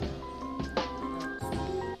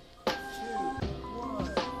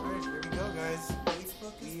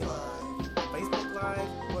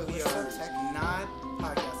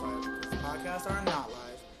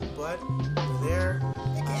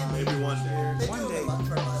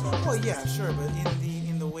Well, yeah, sure, but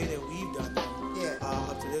in the way that we've done them,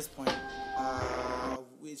 up to this point,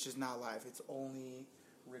 it's just not live. It's only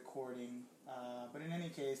recording. But in any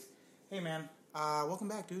case, hey man, welcome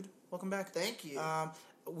back, dude. Welcome back. Thank you.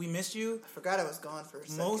 We missed you. I forgot I was gone for a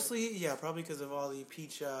second. Mostly, yeah, probably because of all the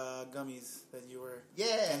peach gummies that you were.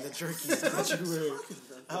 Yeah. And the jerkies that you were.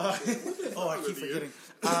 I keep forgetting.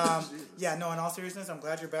 Yeah, no, in all seriousness, I'm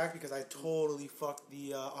glad you're back because I totally fucked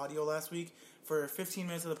the audio last week. For 15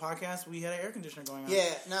 minutes of the podcast, we had an air conditioner going on.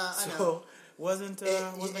 Yeah, no, I know. So, wasn't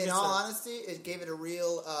in all honesty, it gave it a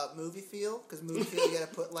real movie feel. Because movie feel, you got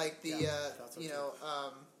to put like the,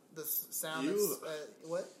 the sound.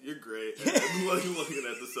 What? You're great. I'm looking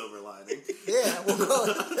at the silver lining. Yeah,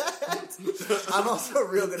 well, I'm also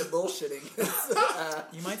real good at bullshitting.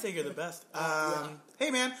 You might think you're the best.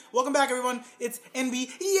 Hey, man. Welcome back, everyone. It's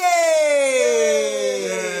NB. Yay!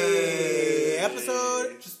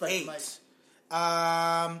 Episode Just like 8.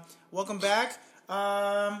 Welcome back.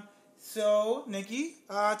 So, Nikki,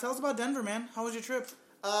 tell us about Denver, man. How was your trip?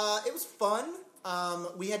 It was fun.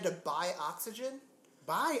 We had to buy oxygen.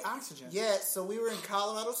 Buy oxygen? Yeah, so we were in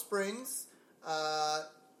Colorado Springs. A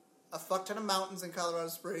fuck ton of mountains in Colorado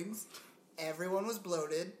Springs. Everyone was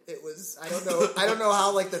bloated. It was, I don't know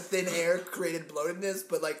how, like, the thin air created bloatedness,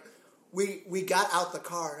 but, like, we got out the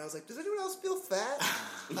car, and I was like, does anyone else feel fat?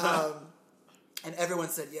 And everyone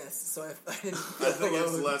said yes, so I didn't feel I think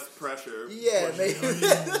alone. it's less pressure. Yeah, maybe.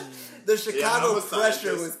 The Chicago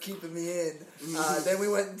pressure was keeping me in. Then we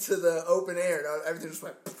went into the open air, and everything just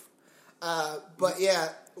went... But yeah,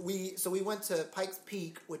 we went to Pikes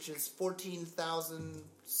Peak, which is 14,000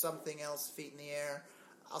 something else feet in the air.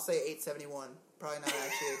 I'll say 871. Probably not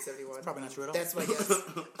actually 871. Probably not true at all. That's my guess.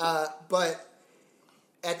 But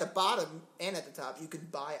at the bottom and at the top, you can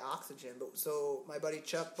buy oxygen. So my buddy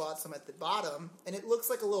Chuck bought some at the bottom, and it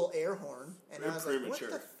looks like a little air horn. And I was like, "What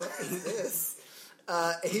the fuck is this?"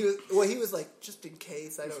 He was like, "Just in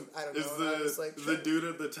case." I don't know. Is the dude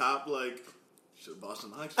at the top like? Should have bought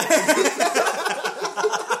some oxygen.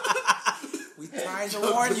 We tried to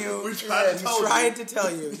warn you. We tried to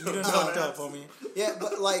tell you. You done fucked up, homie. Yeah,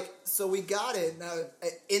 but like, so we got it. Now,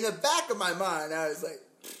 in the back of my mind, I was like,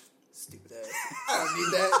 stupid ass. I don't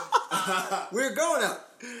need that. We're going up.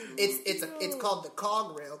 It's called the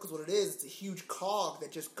cog rail, because what it is, it's a huge cog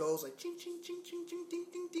that just goes like ching, ching, ching, ching, ching, ding,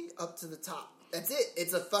 ding, ding, up to the top. That's it.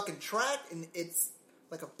 It's a fucking track, and it's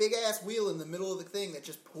like a big-ass wheel in the middle of the thing that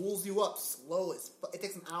just pulls you up slow as fuck. It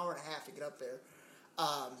takes an hour and a half to get up there.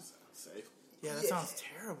 Safe. Yeah, that sounds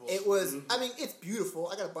terrible. It was, I mean, it's beautiful.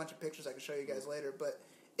 I got a bunch of pictures I can show you guys later, but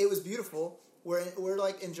it was beautiful. We're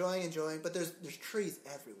like enjoying, but there's trees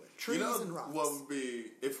everywhere. Trees and rocks. What would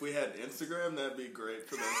be, if we had Instagram, that'd be great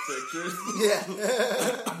for those pictures. Yeah.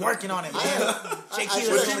 I'm working on it, man. What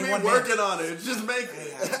do you mean working on it? Just make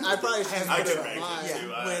it. I probably should I put it can make online.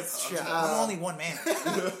 it too. I'm only one man.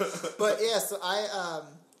 But yeah, so I,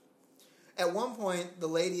 at one point, the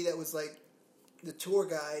lady that was like the tour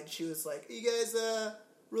guide, she was like, "Are you guys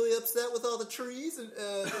really upset with all the trees and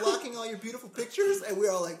blocking all your beautiful pictures?" And we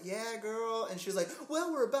were all like, "Yeah, girl." And she was like,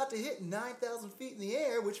 "Well, we're about to hit 9,000 feet in the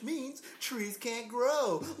air, which means trees can't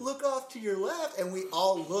grow. Look off to your left." And we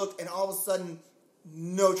all looked, and all of a sudden,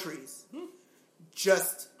 no trees.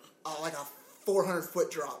 Just like a 400-foot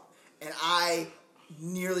drop. And I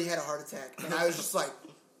nearly had a heart attack. And I was just like,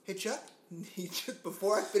 "Hey, Chuck." He just,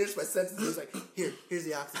 before I finished my sentence, he was like, here's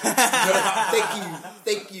the oxygen.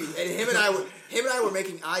 Thank you. And him and I were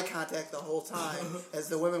making eye contact the whole time as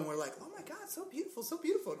the women were like, "Oh my God, so beautiful.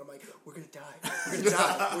 And I'm like, "We're gonna die.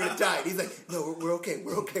 And he's like, "No, we're okay. And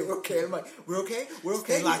I'm like, "We're okay.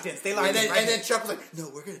 Stay locked in. And then Chuck was like, "No,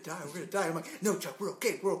 we're gonna die. And I'm like, "No, Chuck, we're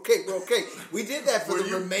okay. We did that for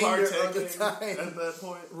the remainder of the time. At that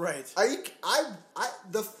point? Right.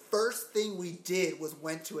 The first thing we did was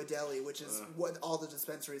went to a deli, which is what all the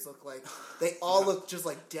dispensaries look like. They all look just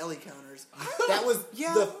like deli counters. That was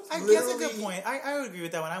I guess a good point. I would agree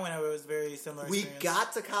with that one. I went over, it was very similar experience. We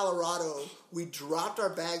got to Colorado, we dropped our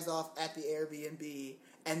bags off at the Airbnb,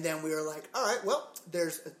 and then we were like, all right, well,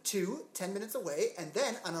 there's 10 minutes away, and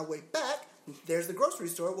then on our way back, there's the grocery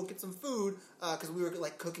store, we'll get some food, because we were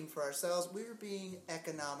like cooking for ourselves. We were being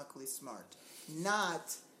economically smart,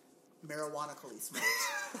 not marijuanically smart.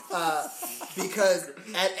 Because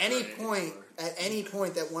at any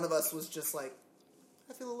point that one of us was just like,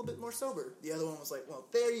 I feel a little bit more sober, the other one was like, well,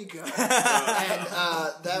 there you go. And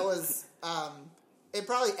that was, it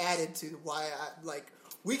probably added to why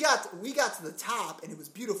we got to the top and it was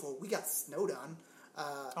beautiful. We got snowed on.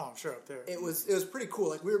 I'm sure up there. It was pretty cool.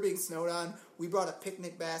 Like, we were being snowed on. We brought a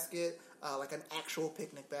picnic basket, like an actual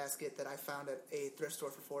picnic basket that I found at a thrift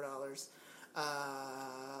store for $4.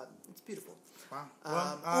 It's beautiful. Wow.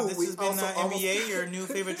 Well, this has been NBA, your new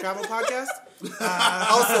favorite travel podcast.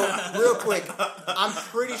 Also, real quick, I'm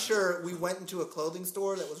pretty sure we went into a clothing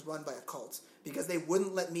store that was run by a cult because they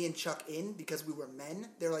wouldn't let me and Chuck in because we were men.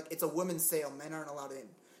 They're like, it's a women's sale. Men aren't allowed in.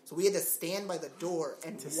 So we had to stand by the door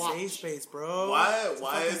and watch. Safe space, bro.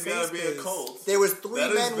 Why is it gotta be a cult? There was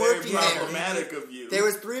three men working there. That is very problematic of you. There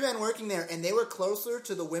was 3 men working there, and they were closer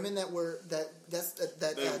to the women that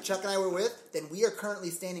Chuck and I were with than we are currently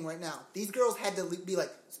standing right now. These girls had to be like,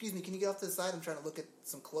 "Excuse me, can you get off to the side? I'm trying to look at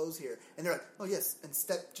some clothes here." And they're like, "Oh yes," and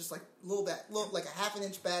step just like a little back, like a half an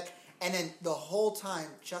inch back. And then the whole time,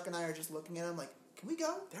 Chuck and I are just looking at them like, "Can we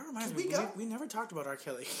go? That reminds me, we never talked about R.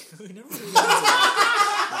 Kelly. We never really got into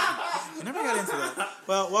that. We never got into that.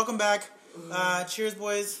 Well, welcome back. Cheers,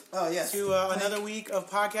 boys. Oh, yes. To another week of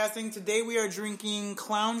podcasting. Today we are drinking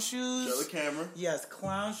Clown Shoes. Show the camera. Yes,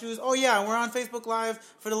 Clown Shoes. Oh, yeah, we're on Facebook Live.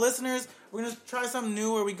 For the listeners, we're going to try something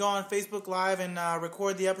new where we go on Facebook Live and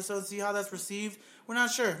record the episode, see how that's received. We're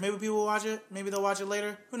not sure. Maybe people will watch it. Maybe they'll watch it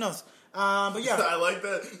later. Who knows? But yeah. I like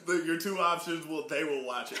that. Your 2 options, they will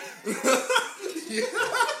watch it.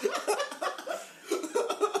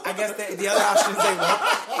 I guess the other option is they won't.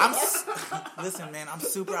 Listen, man, I'm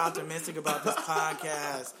super optimistic about this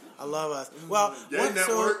podcast. I love us. Well, Yay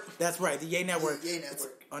Network. That's right, the Yay Network. Yay Network. It's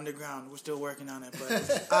underground. We're still working on it,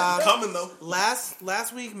 but coming though.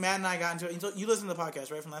 Last week, Matt and I got into it. You listened to the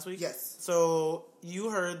podcast, right, from last week? Yes. So you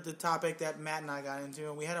heard the topic that Matt and I got into,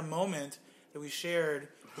 and we had a moment that we shared.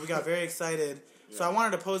 We got very excited. Yeah. So I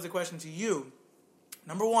wanted to pose the question to you.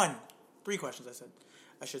 Number 1, 3 questions.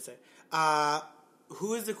 I should say.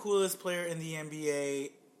 Who is the coolest player in the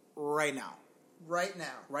NBA right now? Right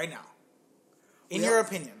now. Right now. In your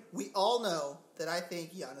opinion. We all know that I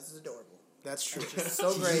think Giannis is adorable. That's true. It's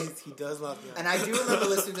so great. He does love Giannis. And I do remember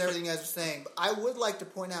listening to everything you guys were saying, but I would like to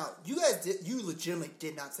point out, you legitimately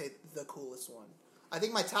did not say the coolest one. I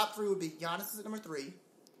think my top 3 would be Giannis is at number 3.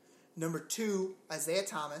 Number 2, Isaiah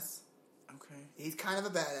Thomas. Okay. He's kind of a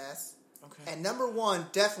badass. Okay. And number 1,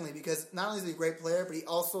 definitely, because not only is he a great player, but he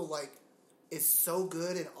also, is so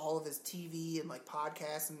good in all of his TV and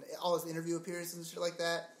podcasts and all his interview appearances and shit like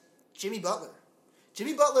that. Jimmy Butler.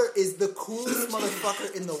 Jimmy Butler is the coolest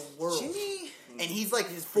motherfucker in the world. Jimmy, and he's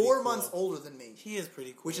 4 months older than me. He is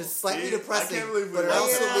pretty cool, which is slightly depressing. I can't believe but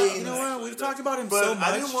also you know what? We've talked about him but so much.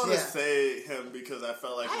 I didn't want to say him because I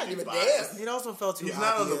felt like I he'd be didn't even biased. damn. It also felt too He's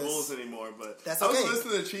obvious. not on the Bulls anymore, but that's I okay. was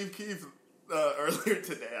listening to Chief Keef earlier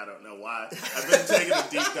today. I don't know why. I've been taking a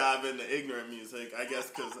deep dive into ignorant music. I guess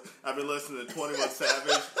because I've been listening to 21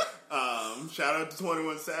 Savage. Shout out to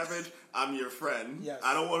 21 Savage. I'm your friend. Yes.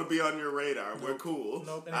 I don't want to be on your radar. Nope. We're cool.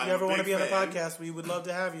 Nope. And if you ever want to be on the podcast, we would love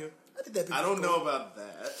to have you. I don't know about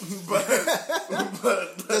that,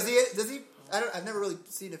 but does he? I've never really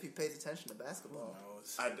seen if he pays attention to basketball.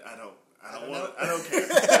 I don't care.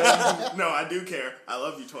 No, I do care. I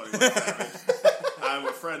love you, 21 Savage. I'm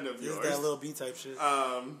a friend of yours. That little B type shit.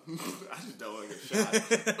 I just don't want to get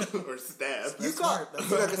shot or stabbed.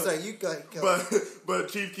 You go. But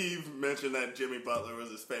Chief Keef mentioned that Jimmy Butler was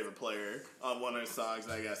his favorite player on one of his songs.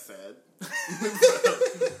 I got sad.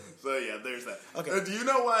 So yeah, there's that. Okay. Do you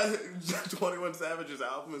know why 21 Savage's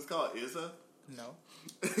album is called Issa? No.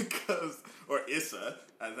 Or Issa,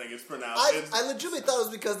 I think it's pronounced. I legitimately thought it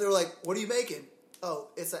was because they were like, "What are you making?" Oh,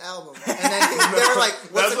 it's an album. And then they were like,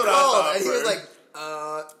 "What's it called?" And he was like,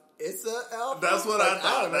 it's an album. That's what I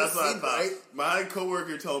thought. That's what I thought. Right? My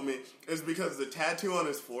coworker told me it's because the tattoo on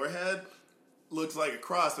his forehead looks like a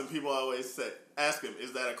cross, and people always ask him,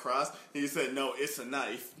 "Is that a cross?" He said, "No, it's a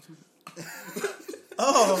knife."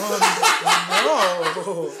 Oh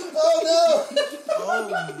no! Oh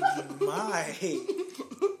my!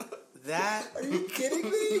 That are you kidding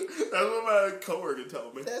me? That's what my coworker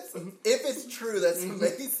told me. If it's true, that's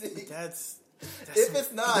amazing. If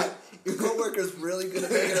it's not, your coworker's really good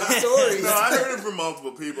at making up stories. No, I heard it from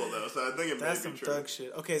multiple people though, so I think it may be true. That's some thug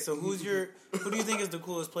shit. Okay, so who do you think is the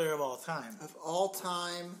coolest player of all time? Of all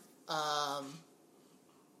time,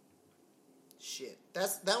 shit.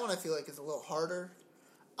 That one I feel like is a little harder.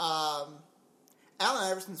 Allen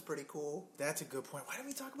Iverson's pretty cool. That's a good point. Why didn't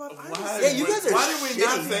we talk about Iverson? Why did we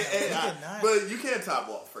not say AI? But you can't top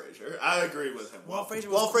Walt Frazier. I agree with him. Walt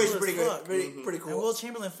Frazier's pretty good. Pretty cool. And Will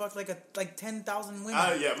Chamberlain fucked like 10,000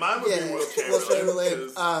 women. Yeah, mine would be Will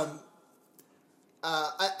Chamberlain.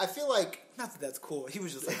 I feel like not that that's cool. He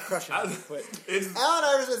was just crushing it. Allen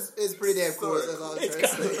Iverson is pretty damn cool.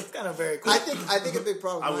 It's kind of very cool. I think a big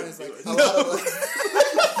problem of mine is a lot of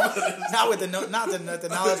not with the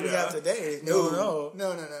knowledge we have today. No.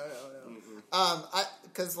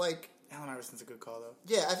 Because Allen Iverson's a good call though.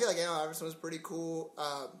 Yeah, I feel like Allen Iverson was pretty cool.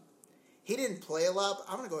 He didn't play a lot, but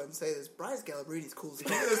I'm going to go ahead and say this. Bryce Galabritti's cool as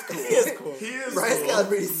fuck. He is cool. He is cool. He is Bryce cool.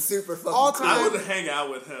 Galabritti's super fucking All cool. time. I would hang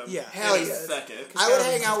out with him. Yeah. Hell in a yeah. second. I would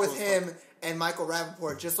hang Galabritti's out cool with as him and Michael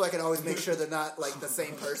Rappaport just so I can always make sure they're not like the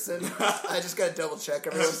same person. I just got to double check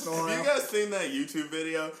every once in a while. Have you guys seen that YouTube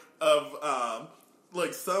video of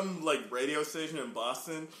like some like radio station in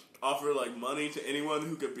Boston offered like money to anyone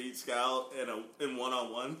who could beat Scal in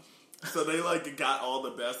one-on-one? So they like got all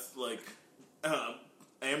the best like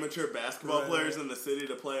amateur basketball players in the city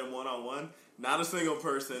to play him one-on-one. Not a single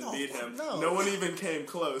person beat him. No one even came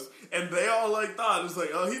close. And they all like thought, it's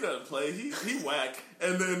like, oh, he doesn't play. He whack.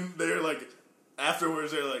 And then they're like,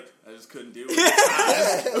 afterwards they're like, I just couldn't do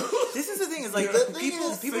it. This is the thing. Is like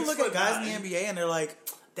people look at guys in the NBA and they're like,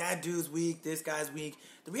 that dude's weak. This guy's weak.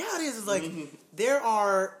 The reality is like there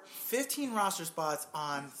are 15 roster spots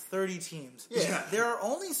on 30 teams. Yeah. There are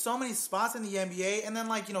only so many spots in the NBA, and then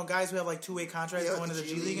like guys who have like 2-way contracts going to the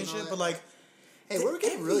G League and shit. But like, hey, we're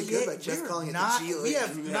getting really good by just calling it the G League. We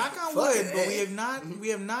have knock on wood, but we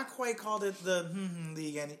have not quite called it the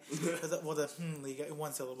league any. Well, the league,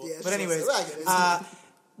 one syllable. Yeah, but anyways,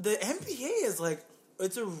 the NBA is like.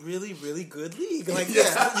 It's a really, really good league. Like,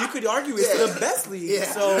 you could argue it's the best league. Yeah.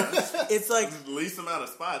 So it's like the least amount of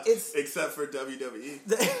spots, except for WWE.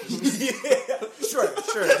 Sure.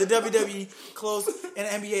 The WWE close,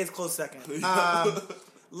 and NBA is close second.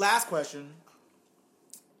 Last question.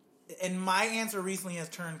 And my answer recently has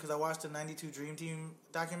turned because I watched the '92 Dream Team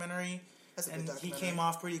documentary, and he came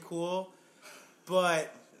off pretty cool.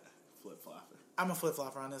 But flip-flopper. I'm a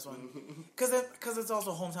flip-flopper on this one because it's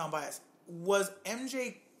also hometown bias. Was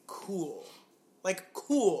MJ cool? Like,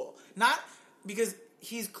 cool. Not because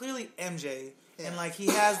he's clearly MJ and, like, he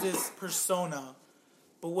has this persona,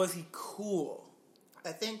 but was he cool?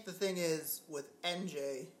 I think the thing is, with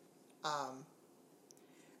MJ,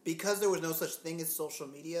 because there was no such thing as social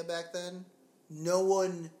media back then, no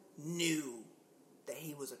one knew that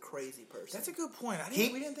he was a crazy person. That's a good point. We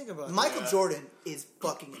didn't think about that. Michael Jordan is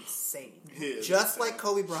fucking insane. Just like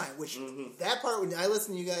Kobe Bryant, which that part, when I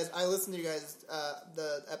listened to you guys,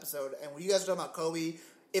 the episode, and when you guys were talking about Kobe,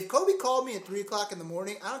 if Kobe called me at 3 o'clock in the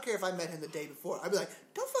morning, I don't care if I met him the day before. I'd be like,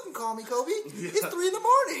 don't fucking call me, Kobe. It's 3 in the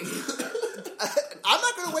morning. I'm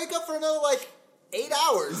not going to wake up for another, 8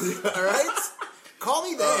 hours. All right? Call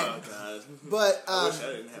me then. Oh, God. But, I wish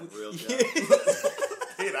I didn't have a real job.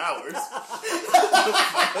 8 hours.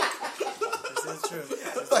 This is true.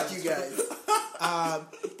 Fuck you guys.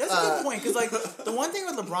 That's a good point, because the one thing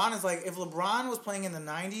with LeBron is if LeBron was playing in the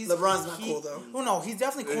 90s, LeBron's not cool though. Well, no, he's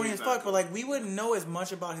definitely corny as fuck. Cool. But we wouldn't know as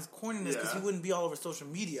much about his corniness because he wouldn't be all over social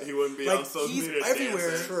media. He wouldn't be on social media. He's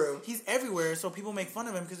everywhere. True. He's everywhere, so people make fun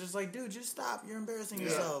of him because it's like, dude, just stop. You're embarrassing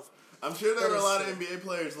yourself. I'm sure there were a lot of NBA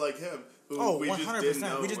players like him who we 100%. Just didn't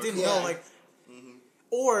know. We just didn't know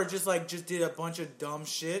or just did a bunch of dumb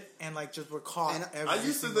shit and just were caught. And I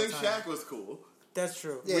used to think Shaq was cool. That's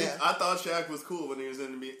true. Yeah. I thought Shaq was cool when he was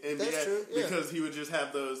in the NBA. That's true, because he would just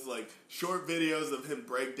have those short videos of him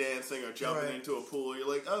breakdancing or jumping into a pool. You're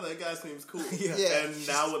like, oh, that guy seems cool. And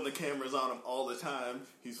now when the camera's on him all the time,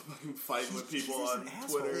 he's fighting with people on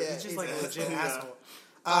Twitter. Yeah, he's just a legit asshole.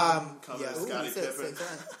 Scottie Pippen.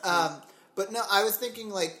 But no, I was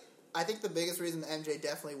thinking I think the biggest reason MJ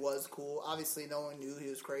definitely was cool. Obviously, no one knew he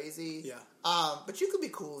was crazy. Yeah. But you could be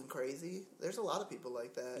cool and crazy. There's a lot of people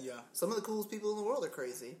like that. Yeah. Some of the coolest people in the world are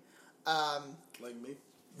crazy. Like me.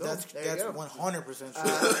 That's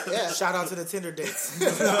 100% true. Yeah. Shout out to the Tinder dates.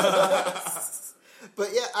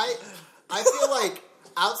 But yeah, I feel like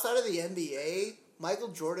outside of the NBA,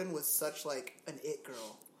 Michael Jordan was such an it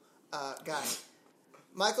girl guy.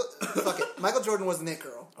 Michael Jordan was an it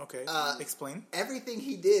girl. Okay, explain. Everything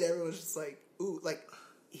he did, everyone was just ooh,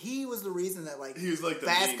 he was the reason that he was the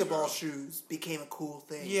basketball shoes became a cool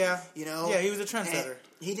thing. Yeah, you know. Yeah, he was a trendsetter. And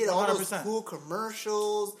he did all 100%. Those cool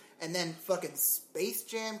commercials, and then fucking Space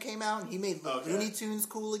Jam came out, and he made the Looney Tunes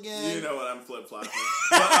cool again. You know what? I'm flip flopping.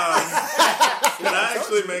 But can I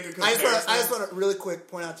actually make a comparison? I just want to really quick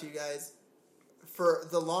point out to you guys. For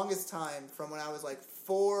the longest time, from when I was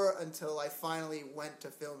 4 until I finally went to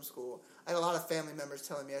film school, I had a lot of family members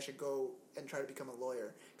telling me I should go and try to become a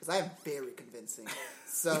lawyer because I am very convincing.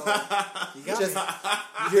 So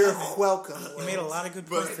you're welcome. You made a lot of good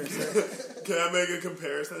points there. Can I make a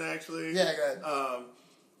comparison? Actually, yeah, go ahead.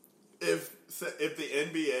 If the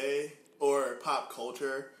NBA or pop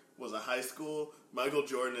culture was a high school, Michael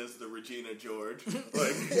Jordan is the Regina George.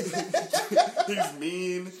 He's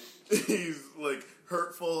mean. He's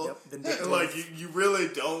hurtful. Yep, you really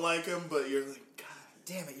don't like him, but you're God,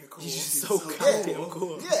 damn it, you're cool. He's just so goddamn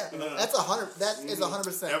cool. Yeah, that's 100. That is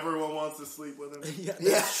 100%. Everyone wants to sleep with him. Yeah,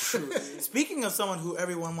 that's true. Speaking of someone who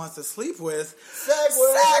everyone wants to sleep with, Segue!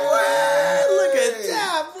 Look at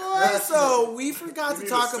that, boy. So we forgot to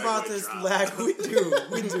talk about this.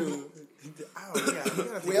 We do.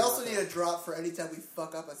 Oh, we also need a drop for any time we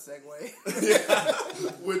fuck up a segue.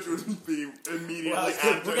 Which would be immediately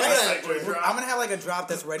after the segue drop. I'm gonna have like a drop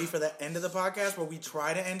that's ready for the end of the podcast where we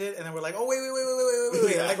try to end it and then we're like, oh wait.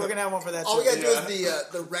 Like we're gonna have one for that. All we gotta do is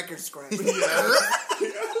the record scratch.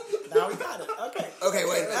 Now we got it. Okay,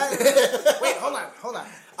 wait, hold on.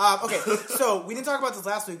 Okay, so we didn't talk about this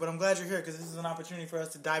last week, but I'm glad you're here because this is an opportunity for us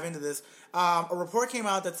to dive into this. A report came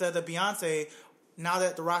out that said that Beyonce, now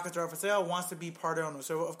that the Rockets are up for sale, wants to be part owner.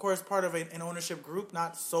 So, of course, part of an ownership group,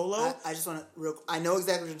 not solo. I just want to I know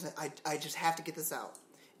exactly what you're saying. I just have to get this out.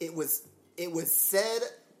 It was said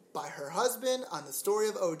by her husband on the story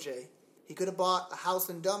of OJ. He could have bought a house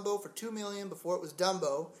in Dumbo for $2 million before it was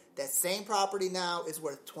Dumbo. That same property now is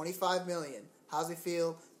worth $25 million. How's he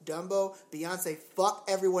feel? Dumbo, Beyonce, fuck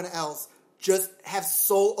everyone else. Just have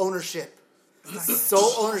sole ownership.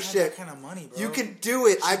 Sole ownership. That kind of money, bro. You can do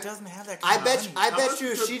it. She doesn't have that kind of money. I bet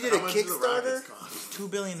you if she did a Kickstarter,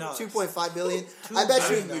 $2 billion. $2.5 billion. I bet I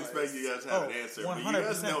you. didn't expect you guys to have an answer, 100%. But you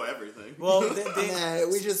guys know everything. Well,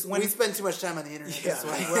 we spend too much time on the internet. Yeah, that's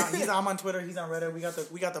why. I'm on Twitter. He's on Reddit.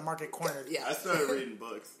 We got the market cornered. Yeah, I started reading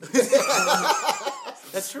books.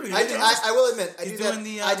 That's true. I will admit, I do that on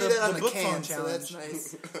the book can, phone challenge. So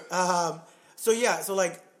that's nice. So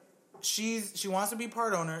like, she wants to be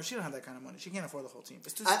part owner. She don't have that kind of money. She can't afford the whole team.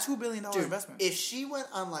 It's just $2 billion investment. If she went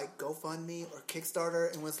on like GoFundMe or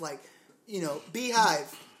Kickstarter and was like,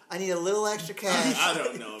 Beehive, I need a little extra cash. I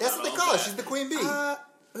don't know. That's what they call her. She's the queen bee.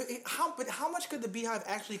 How much could the Beehive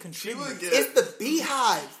actually contribute? It's the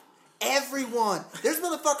Beehive. Everyone. There's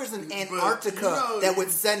motherfuckers in Antarctica that would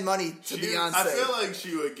send money to Beyonce. I feel like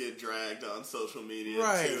she would get dragged on social media,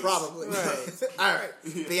 right? Too. Probably. Right. All right.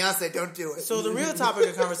 Beyonce, don't do it. So the real topic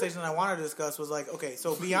of conversation I wanted to discuss was like, okay,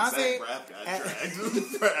 so Beyonce Zach Braff got dragged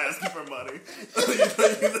for asking for money. You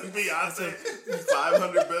think Beyonce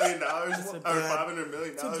 $500 billion or $500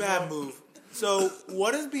 million? It's a bad move. So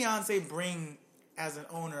what does Beyonce bring as an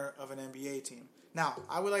owner of an NBA team? Now,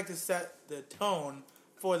 I would like to set the tone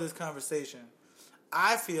for this conversation.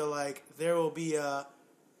 I feel like there will be a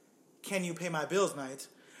 "Can you pay my bills" night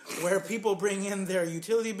where people bring in their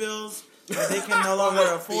utility bills that they can no longer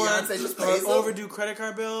afford or overdue credit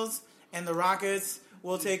card bills, and the Rockets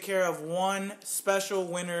will take care of one special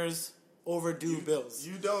winner's overdue bills.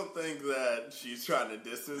 You don't think that she's trying to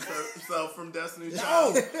distance herself from Destiny's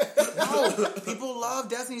Child? No. People love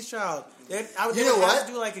Destiny's Child. You know what?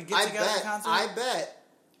 Do like a get-together concert. I bet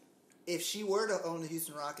if she were to own the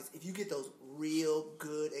Houston Rockets, if you get those real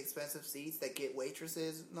good, expensive seats that get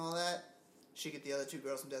waitresses and all that, she get the other two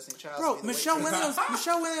girls from Destiny's Child. Bro, Michelle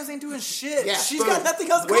Williams ain't doing shit. Yeah, she's got nothing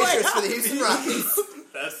else going on. Waitress for the Houston Rockets.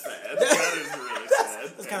 That's sad. That is really sad.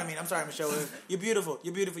 That's kind of mean. I'm sorry, Michelle Williams. You're beautiful.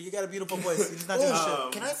 You got a beautiful voice. You're just not doing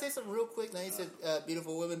shit. Can I say something real quick? Now you said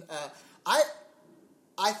beautiful women.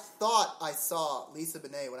 I thought I saw Lisa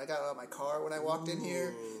Bonet when I got out of my car when I walked in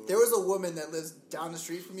here. There was a woman that lives down the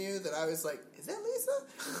street from you that I was like, is that Lisa?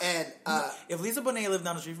 And if Lisa Bonet lived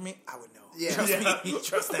down the street from me, I would know. Yeah. Trust me.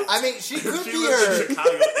 Trust that. I mean, she could she be lives her. in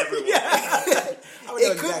Chicago everywhere.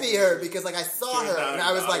 It could be her because like I saw her and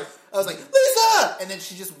I was like, Lisa! And then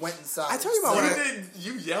she just went inside. I told you about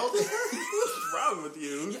You yelled at her? What's wrong with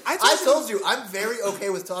you? I told you I'm very okay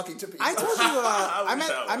with talking to people. I told you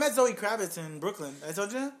I met Zoe Kravitz in Brooklyn. I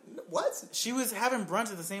told you that? What? She was having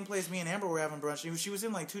brunch at the same place me and Amber were having brunch. She was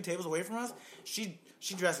in like 2 tables away from us. She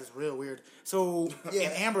dresses real weird. So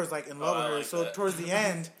and Amber's like in love with her. like so that. towards the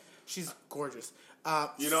end, she's gorgeous. I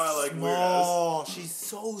like small. She's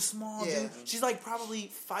so small, Yeah. dude. She's like probably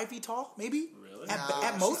 5 feet tall, maybe. Really?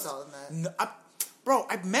 At most. She's taller than that. No, bro,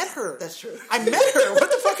 I met her. That's true. I met her. What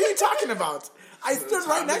the fuck are you talking about? I stood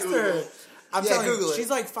right next to her. I'm telling Google you, it. she's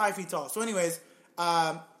like 5 feet tall. So, anyways,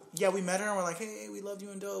 we met her and we're like, hey, we loved you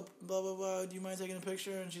and dope. Blah blah blah. Do you mind taking a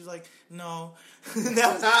picture? And she's like, no. and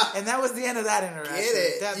that was the end of that interaction. Get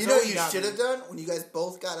it? That You know what Zoe you got should me. have done when you guys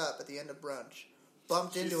both got up at the end of brunch,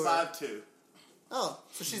 bumped She's into her. 5'2". Oh,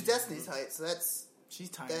 so she's Destiny's height. So that's She's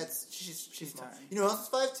tiny. She's tiny. You know who else is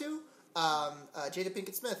 5'2"? Jada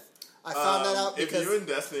Pinkett Smith. I found that out because if you and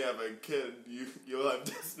Destiny have a kid, you'll have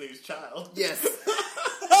Destiny's Child. yes.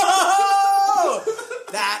 Oh!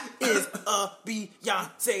 That is a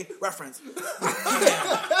Beyonce reference. Man,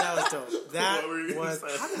 that was dope. That was.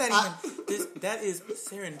 How did that even? That is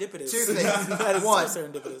serendipitous. 2 things. That is One, so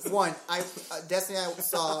serendipitous. One, Destiny, I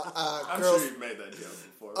saw I'm girls. sure you've made that joke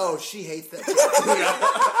before. Oh, she hates that joke.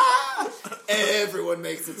 Everyone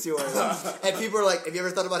makes it to her. And people are like, have you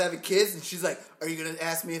ever thought about having kids? And she's like, are you going to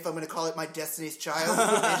ask me if I'm going to call it my Destiny's Child?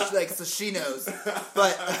 And she's like, so she knows.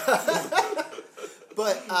 But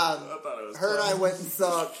her and I went and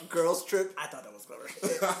saw Girls Trip. I thought that was clever.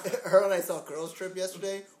 Her and I saw Girls Trip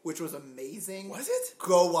yesterday, which was amazing. Was it?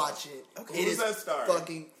 Go watch it. Okay. Who was that star?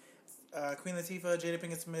 Fucking Queen Latifah, Jada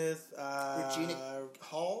Pinkett Smith, Regina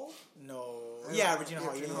Hall? No. Yeah, Regina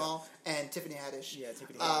Hall. Regina Hall. And Tiffany Haddish. Yeah,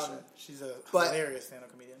 Tiffany Haddish. She's a hilarious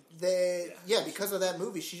stand-up comedian. Because of that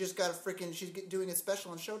movie, she just got she's doing a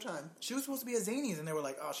special on Showtime. She was supposed to be at Zanies, and they were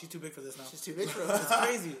like, oh, she's too big for this now. She's too big for it. It's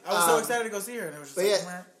crazy. I was so excited to go see her, and it was just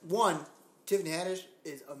one, Tiffany Haddish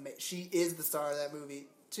is amazing. She is the star of that movie.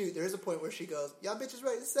 2, there is a point where she goes, y'all bitches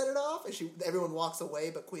ready to set it off? And everyone walks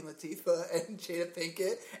away but Queen Latifah and Jada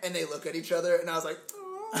Pinkett, and they look at each other, and I was like,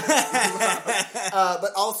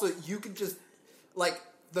 but also, you could just, like,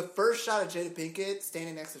 the first shot of Jada Pinkett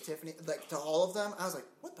standing next to Tiffany, like, to all of them, I was like,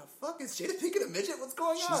 what the fuck? Is Jada Pinkett a midget? What's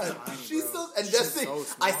going on? Tiny, she's bro. so, and she's Destiny, so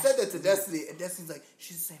small. I said that to Destiny, and Destiny's like,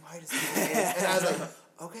 she's the same height as me. And I was like,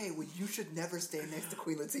 okay, well, you should never stand next to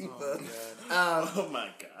Queen Latifah. Oh my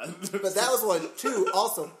god. But that was one. 2,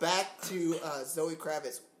 also, back to Zoe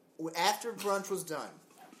Kravitz. After brunch was done.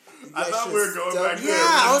 I thought we were going back to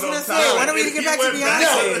I was going to say, when are we going to get back to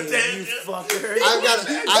Beyonce? You fucker.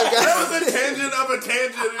 That was a tangent of a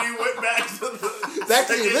tangent, and he went back to the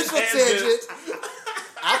original tangent.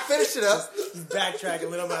 I finished it up. He's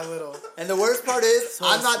backtracking little by little. And the worst part is, So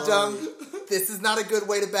I'm not slowly. dumb. This is not a good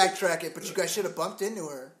way to backtrack it, but you guys should have bumped into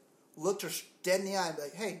her, looked her dead in the eye, and be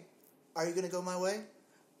like, hey, are you going to go my way?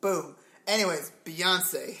 Boom. Anyways,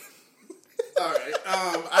 Beyonce. All right.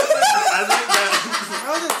 I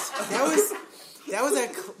think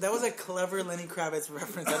that was a clever Lenny Kravitz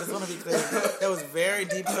reference. I just want to be clear. That was very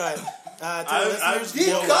deep cut. To the listeners,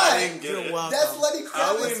 deep cut. You're welcome. That's Lenny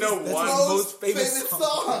Kravitz's most famous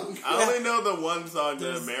song. I only know the one song,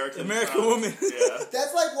 the American Woman. Yeah.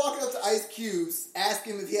 That's like walking up to Ice Cube,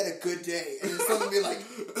 asking him if he had a good day, and then someone be like,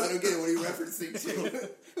 I don't get it, what are you referencing to?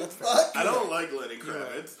 I don't like Lenny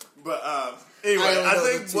Kravitz, but anyway, I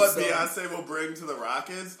think what Beyonce will bring to the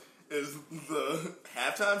Rockets is the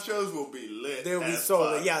halftime shows will be lit. They'll be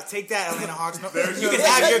so lit. Yeah, take that, Atlanta Hawks. You can gonna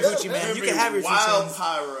have your Gucci, man. You can have your wild Gucci.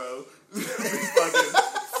 pyro, fucking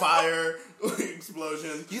fire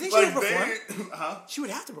explosion. Do you think she would perform? Huh? She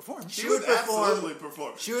would have to perform. She would absolutely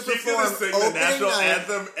perform. She would She's perform gonna sing the national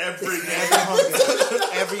anthem every game.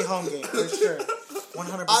 Every home game, for sure.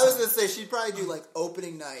 100%. I was going to say, she'd probably do, like,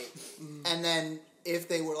 opening night, and then if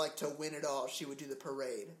they were, like, to win it all, she would do the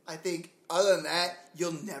parade. I think, other than that,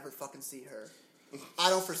 you'll never fucking see her. I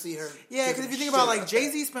don't foresee her. Yeah, because if you think about, like,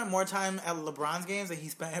 Jay-Z spent more time at LeBron's games than he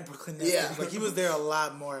spent at Brooklyn Nets games. Like, he was there a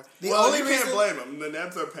lot more. You can't blame him. The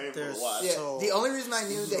Nets are painful to watch. Yeah, the only reason I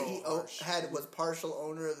knew that he was partial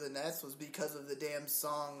owner of the Nets was because of the damn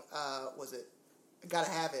song, was it?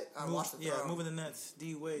 Gotta have it. I watched the Throne. Yeah, Moving the Nets.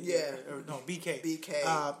 D-Wade. Yeah. BK.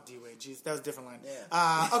 D-Wade. Jeez, that was a different line.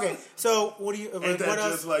 Yeah. Okay, so what do you... Ain't that what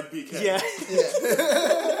else? just like BK? Yeah. Yeah.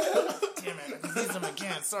 Damn it. I confused him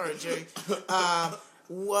again. Sorry, Jay.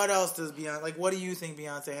 What else does Beyonce... Like, what do you think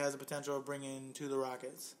Beyonce has the potential of bringing to the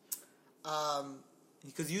Rockets?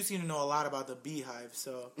 Because you seem to know a lot about the Beehive,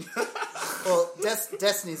 so... Well,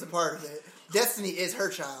 Destiny's a part of it. Destiny is her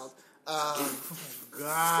child.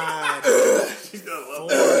 God. She's gonna love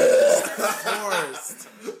that. Forced.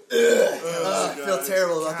 I feel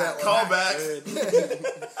terrible about that one. Callbacks.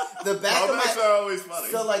 The back of Callbacks are always funny.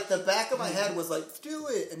 So, like, the back of my head was like, do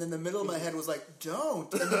it. And then the middle of my head was like, don't.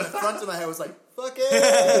 And then the front of my head was like, fuck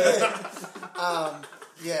it.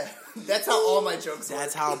 Yeah. That's how all my jokes work.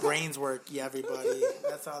 That's how brains work, yeah, everybody.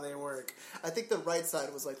 That's how they work. I think the right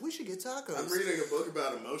side was like, we should get tacos. I'm reading a book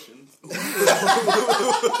about emotions.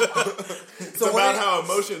 So about how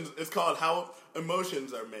emotions... It's called How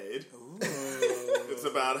Emotions Are Made. Ooh. It's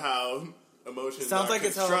about how... Emotions Sounds are like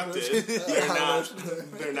it's how constructed.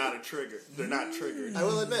 emotions- They're not a trigger. They're not triggered. I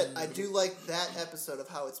will admit, I do like that episode of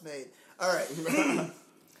How It's Made. All right.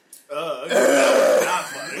 That was not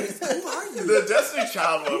funny. Who are you? The Destiny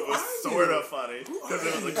Child one was sort of funny because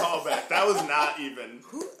it was a callback. That was not even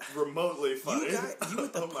remotely funny. You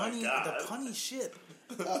with the punny shit.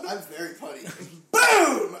 I'm very funny.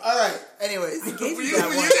 Boom! All right. Anyways. I gave you that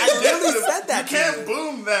one. I literally said that to you. You can't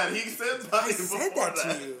boom that. He said funny I said that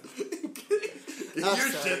to you. Get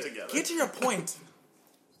your shit together. Get to your point.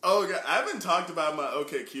 Oh, God. I haven't talked about my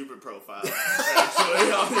OkCupid profile,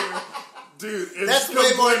 actually, on here. Dude, it's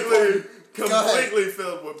completely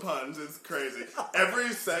filled with puns. It's crazy. Every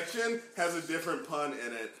section has a different pun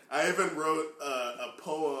in it. I even wrote a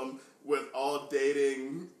poem with all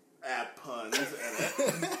dating app puns in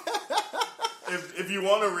it. If you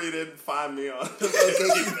want to read it, find me on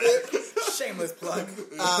OkCupid. Shameless plug.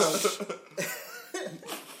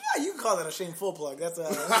 Yeah, you can call that a shameful plug. That's a... You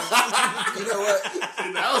know what?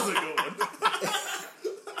 That was a good one.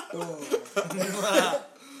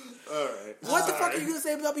 All right. What the fuck are you going to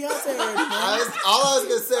say about Beyonce already, man? All I was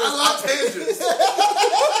going to say was... I love tangents.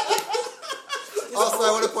 Also,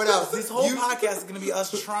 I want to point out... This whole podcast is going to be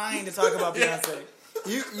us trying to talk about Beyonce.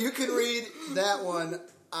 You can read that one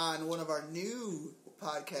on one of our new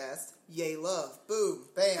podcasts, Yay Love. Boom.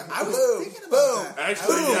 Bam. I was boom, thinking about boom. that.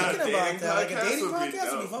 Actually, I was yeah, thinking about that. Like a dating would be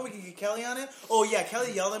podcast would be dope. fun. We could get Kelly on it. Oh, yeah.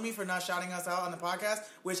 Kelly yelled at me for not shouting us out on the podcast,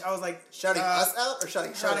 which I was like... Shouting us out or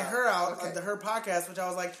shouting her out okay. of her podcast, which I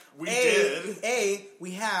was like... We did. A,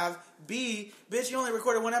 we have... B, bitch, you only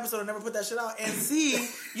recorded one episode and never put that shit out. And C,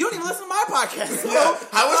 you don't even listen to my podcast. So, Yeah.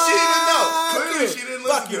 How would she even know? Clearly, she didn't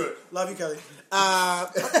listen to it. Love you, Kelly.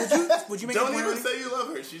 Would you make Don't a even say you love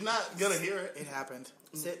her. She's not gonna hear it. It happened.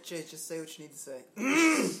 Just say what you need to say.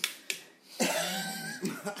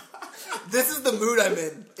 This is the mood I'm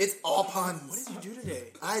in. It's all puns. What did you do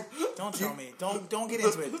today? Don't tell me. Don't get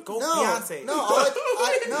into it. Go no, Beyonce. No, I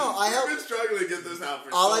I've helped. been struggling to get this out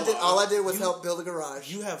for All so long. All I did was help build a garage.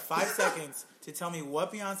 You have 5 seconds to tell me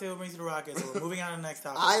what Beyonce will bring to the Rockets, and we're moving on to the next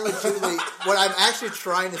topic. I legitimately, what I'm actually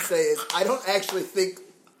trying to say is, I don't actually think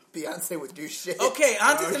Beyonce would do shit. Okay,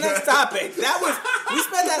 on to the next topic. That was, we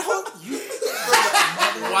spent that whole...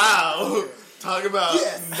 Wow. Talk about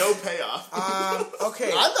no payoff.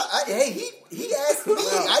 Okay. He asked me.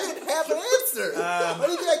 I didn't have an answer. Why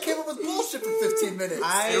do you think I came up with bullshit for 15 minutes?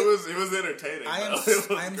 It was entertaining.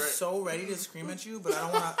 I'm so ready to scream at you, but I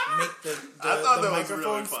don't want to make the was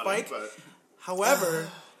microphone really spike. funny, but... However,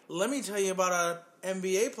 let me tell you about an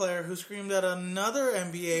NBA player who screamed at another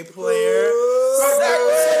NBA player.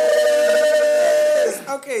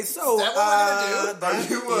 Okay, so is that what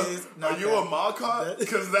we're gonna do? Are you a mall cop?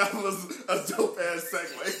 Because that was a dope ass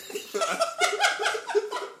segue.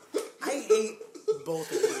 I hate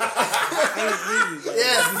both of you. I hate you guys.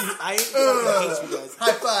 Yes. I hate you guys.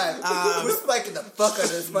 High five. We're spiking the fuck out of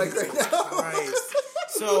this mic right now. Christ.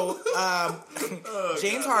 So,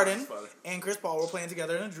 James Harden and Chris Paul were playing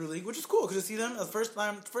together in a Drew League, which is cool because you see them the first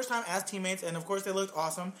time as teammates, and of course they looked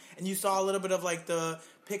awesome. And you saw a little bit of like the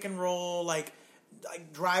pick and roll, like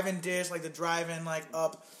drive and dish, like the drive and like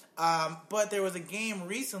up. But there was a game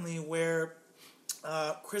recently where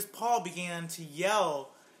Chris Paul began to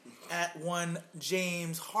yell at one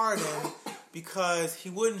James Harden because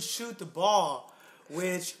he wouldn't shoot the ball,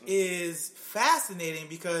 which is fascinating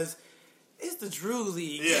because it's the Drew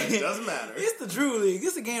League. Yeah, it doesn't matter. It's the Drew League.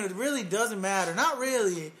 It's a game that really doesn't matter. Not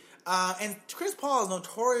really. And Chris Paul is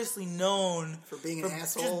notoriously known for being an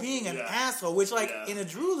asshole. Just being an asshole, which in a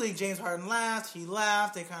Drew League, James Harden laughed. He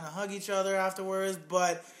laughed. They kind of hug each other afterwards.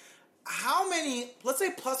 But how many, let's say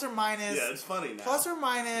plus or minus. Yeah, it's funny now. Plus or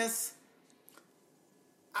minus,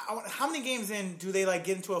 how many games in do they like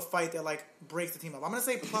get into a fight that like breaks the team up? I'm going to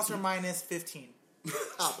say plus or minus 15.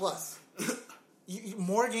 Plus.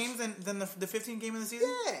 More games than the 15 game in the season?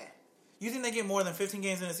 Yeah. You think they get more than 15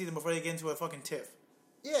 games in the season before they get into a fucking tiff?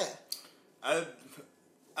 Yeah. I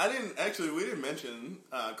didn't actually. We didn't mention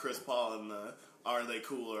Chris Paul in the "Are they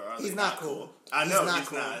cool or are they not cool?" I know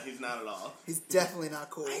he's not. He's not at all. He's definitely not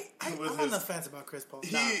cool. I'm on the fence about Chris Paul.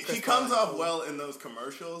 He comes off well in those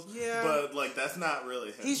commercials. Yeah, but like that's not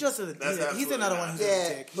really him. He's just he's another one who's a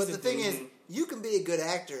dick. But the thing is, you can be a good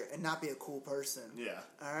actor and not be a cool person. Yeah.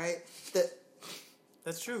 All right.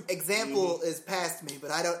 That's true. Example is past me, but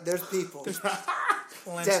I don't. There's people.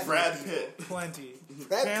 Plenty. Brad Pitt. Plenty.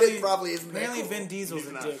 Brad Pitt probably isn't. Apparently, Vin Diesel's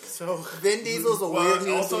a dick. So Vin Diesel's a weird.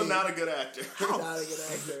 Also not a good actor. Not a good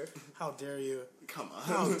actor. How dare you? Come on.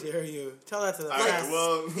 How dare you? Tell that to the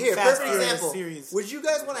here, Fast perfect example. Series. Would you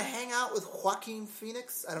guys want to hang out with Joaquin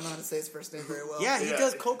Phoenix? I don't know how to say his first name very well. Yeah, he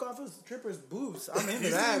does coke off his strippers' boobs. I'm into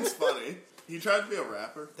that. He's funny. He tried to be a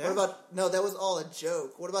rapper. What about... No, that was all a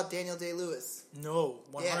joke. What about Daniel Day-Lewis? No,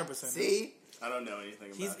 100%. See? I don't know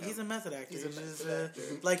anything about him. He's a method actor. He's a method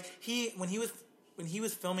actor. Like, when he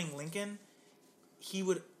was filming Lincoln, he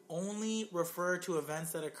would only refer to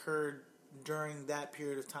events that occurred during that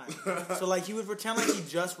period of time. So, like, he would pretend like he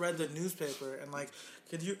just read the newspaper and, like,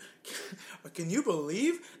 can you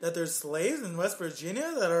believe that there's slaves in West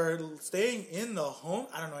Virginia that are staying in the home?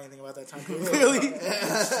 I don't know anything about that time period, clearly.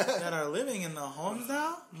 That are living in the homes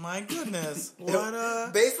now? My goodness.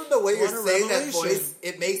 What based on the way you're saying revelation. that voice,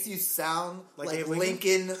 it makes you sound like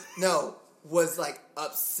Lincoln. No. Was like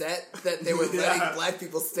upset that they were letting black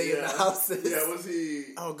people stay in the houses. Yeah, was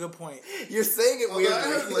he? Oh, good point. You're saying it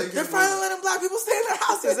weirdly. They're finally letting black people stay in their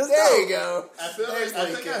houses. There you go. I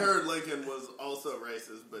think I heard Lincoln was also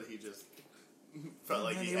racist, but he just felt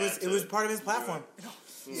like it was part of his platform.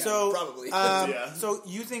 Yeah, so probably. So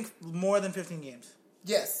you think more than 15 games?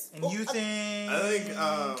 Yes. And you think? I think.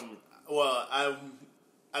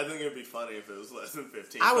 I think it'd be funny if it was less than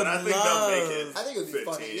 15. I think they'll make it. I think it would be 15.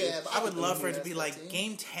 funny. Yeah, but I would love for it to be 15. like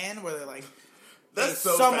game 10 where they're like, that's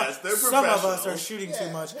so fast. They're some of us professional. are shooting too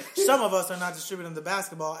much. Some of us are not distributing the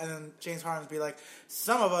basketball, and then James Harden's be like,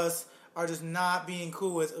 some of us are just not being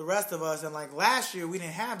cool with the rest of us. And like last year, we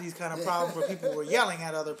didn't have these kind of problems where people were yelling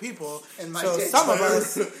at other people. And so some of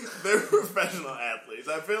us, they're professional athletes.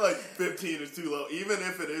 I feel like 15 is too low, even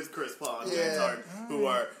if it is Chris Paul and James Harden, who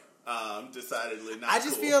are decidedly not. I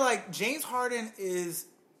just cool. feel like James Harden is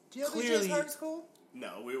Do you clearly. think James Harden's cool?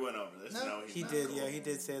 No, we went over this. No, He not did, cool. yeah, he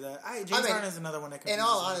did say that. James Harden is another one that in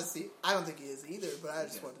all honesty, I don't think he is either, but I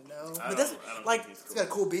just want to know. I don't like, think he's cool. He's got a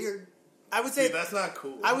cool beard. I would say that's not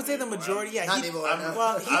cool. I would say the majority, Not anymore.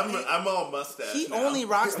 I'm all mustache. He now. only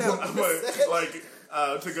rocks that.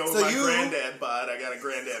 To go with my granddad bod, I got a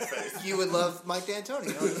granddad face. You would love Mike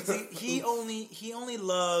D'Antoni. He only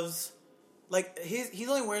loves. Like he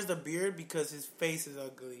only wears the beard because his face is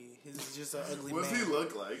ugly. He's just an ugly man. What does he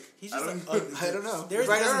look like? He's just an ugly. I don't know.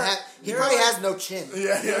 He probably has no chin.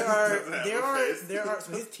 Yeah, there are.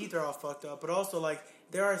 So his teeth are all fucked up, but also like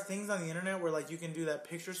there are things on the internet where like you can do that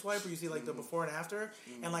picture swipe where you see like the before and after,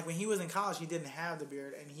 and like when he was in college, he didn't have the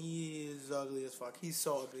beard, and he is ugly as fuck. He's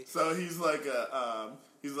so ugly. So he's like a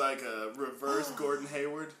reverse Gordon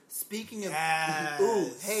Hayward. Speaking of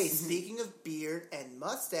Yes. speaking of beard and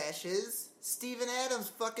mustaches, Steven Adams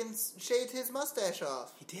fucking shaved his mustache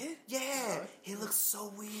off. He did? Yeah, he looks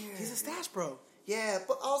so weird. He's a stash bro. Yeah,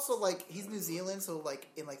 but also like he's New Zealand, so like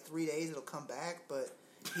in like 3 days it'll come back. But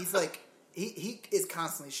he's like he is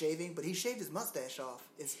constantly shaving, but he shaved his mustache off.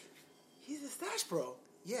 He's a stash bro.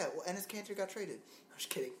 Yeah, well, and his cancer got traded. I'm just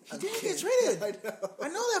kidding. He didn't get traded. I I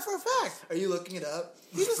know that for a fact. Are you looking it up?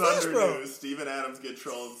 He's a stash Thunder bro. News: Steven Adams get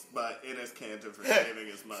trolled by Enes Kanter for shaving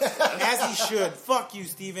his mustache. As he should. Fuck you,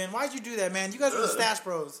 Steven. Why'd you do that, man? You guys are the stash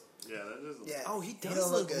bros. Yeah, that is. Yeah. Oh, he does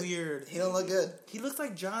don't look good. weird. He don't look good. He looks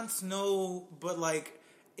like Jon Snow, but like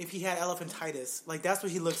if he had elephantitis. Like that's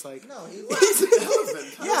what he looks like. No, he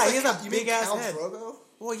Yeah, he has a big ass Khal head. Drogo?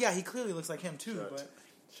 Well, yeah, he clearly looks like him too. But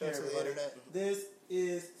Show it to the internet. this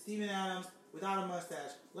is Steven Adams without a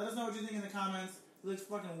mustache. Let us know what you think in the comments. He looks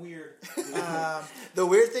fucking weird. The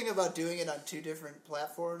weird thing about doing it on two different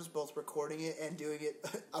platforms, both recording it and doing it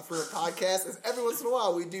for a podcast, is every once in a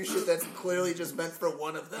while we do shit that's clearly just meant for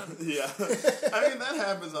one of them. Yeah, I mean that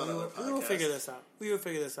happens on other podcasts. We will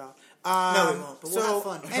figure this out. No, we won't. But we'll have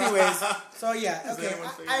fun. Anyways, so yeah, Does okay, anyone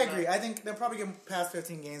figure I it agree. out? I think they'll probably get past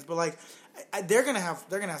 15 games, but like they're gonna have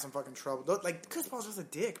some fucking trouble. Like Chris Paul's just a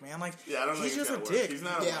dick, man. Like Yeah, I don't think he's just a work. dick. He's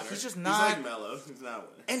not a Yeah, winner. he's just not- He's like Melo. He's not a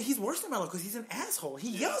winner. And he's worse than Melo because he's an asshole. He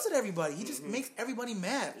yells at everybody. He just makes everybody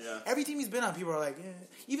mad. Yeah. Every team he's been on, people are like,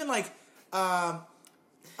 even like,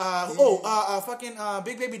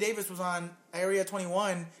 Big Baby Davis was on Area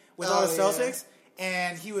 21 with all the Celtics,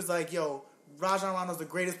 and he was like, yo, Rajon Rondo's the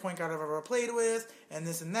greatest point guard I've ever played with, and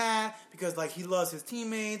this and that, because like he loves his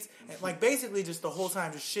teammates, and like basically just the whole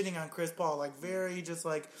time just shitting on Chris Paul, like very just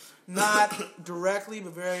like not directly,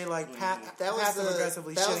 but very like passive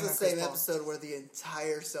aggressively shitting on Chris Paul. That was the same episode where the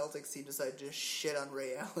entire Celtics team decided to just shit on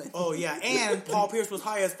Ray Allen. Oh yeah, and Paul Pierce was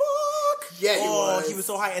high as fuck. Yeah, he was. He was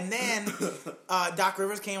so high. And then Doc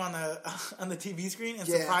Rivers came on the TV screen and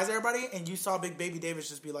surprised everybody, and you saw Big Baby Davis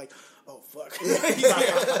just be like, "Oh fuck,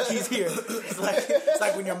 he's here." It's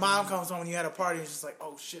like when your mom comes home when you had a party and she's just like,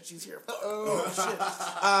 "Oh shit, she's here." Oh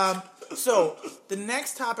shit. So the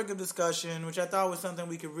next topic of discussion, which I thought was something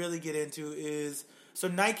we could really get into, is so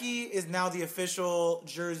Nike is now the official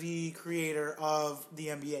jersey creator of the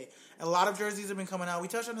NBA. A lot of jerseys have been coming out. We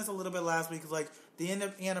touched on this a little bit last week. Like the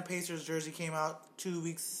Indiana Pacers jersey came out 2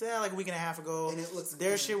 weeks, like a week and a half ago. And it looks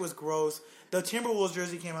their shit was gross. The Timberwolves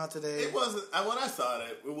jersey came out today. It wasn't. When I saw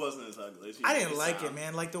it, it wasn't as ugly as you I didn't made like sound. it,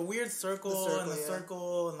 man. Like the weird circle and the yeah.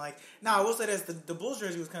 circle and like. Now I will say this: the Bulls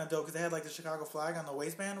jersey was kind of dope because they had like the Chicago flag on the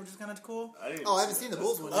waistband, which is kind of cool. I haven't seen the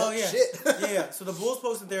Bulls one. Oh yet. yeah, Shit. yeah. So the Bulls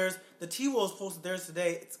posted theirs. The T-Wolves posted theirs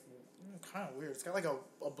today. It's Kind of weird. It's got like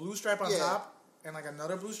a blue stripe on top and like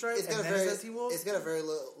another blue stripe. It's got and a then very, it says T-Wolves. It's got a very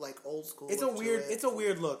like old school. It's look It's a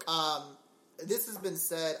weird look. This has been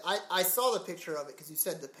said. I saw the picture of it because you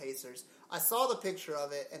said the Pacers. I saw the picture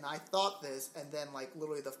of it and I thought this, and then like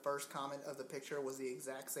literally the first comment of the picture was the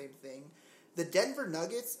exact same thing. The Denver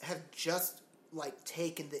Nuggets have just like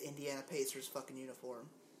taken the Indiana Pacers fucking uniform.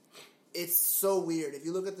 It's so weird. If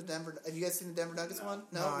you look at the Denver, have you guys seen the Denver Nuggets one?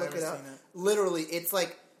 No, look it up. Literally, it's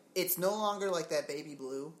like it's no longer like that baby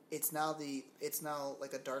blue. It's now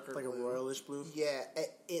like a darker, like blue. A royalish blue. Yeah,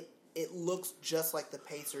 it looks just like the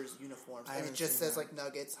Pacers uniforms, and it just says like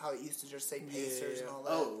Nuggets. How it used to just say Pacers and all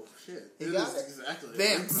that. Oh shit! You got it. Exactly.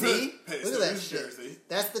 Bam. See, Pacers look at that shit. jersey.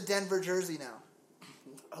 That's the Denver jersey now.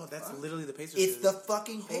 Oh, that's literally the Pacers. It's jersey. the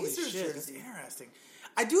fucking Holy Pacers shit, jersey. That's interesting.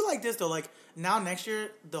 I do like this though. Like now, next year,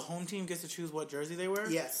 the home team gets to choose what jersey they wear.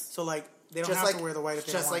 Yes. So like they don't Just have like- to wear the white if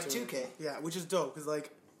they just don't want like to. 2K. Yeah, which is dope because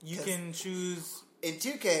like you 'Cause- can choose. In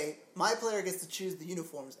 2K, my player gets to choose the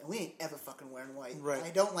uniforms, and we ain't ever fucking wearing white. Right. And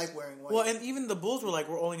I don't like wearing white. Well, and even the Bulls were like,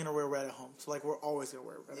 we're only gonna wear red at home. So like we're always gonna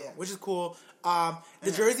wear red at home, which is cool.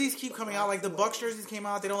 The jerseys keep coming out. Like the Bucks jerseys came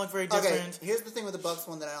out. They don't look very different. Okay, here's the thing with the Bucks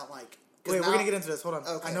one that I don't like. Wait, we're gonna get into this. Hold on.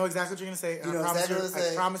 Okay. I know exactly what you're gonna say. And You know I promise exactly what I'm I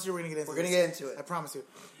saying. promise you we're gonna get into We're this. gonna get into it. I promise you.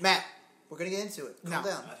 Matt, we're gonna get into it. Calm Now,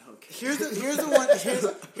 down. I don't care.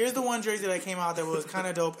 Here's the one jersey that came out that was kind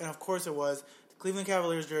of dope, and of course it was. The Cleveland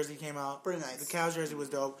Cavaliers jersey came out. Pretty nice. The Cavs jersey was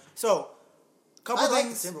dope. So, couple I like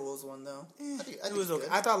things. the Timberwolves one though. I think It was it's okay.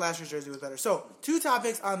 good. I thought last year's jersey was better. So, two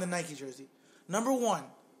topics on the Nike jersey. Number one,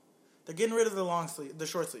 they're getting rid of the long sleeve, the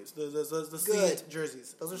short sleeves, the sleeved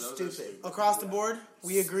jerseys. Those are Those are stupid. stupid. Across the board,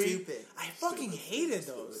 we agree. Stupid. I fucking Stupid, hated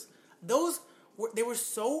stupid, those. stupid. Those they were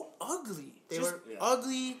so ugly. They just were-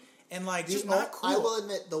 ugly and like just not cool. I will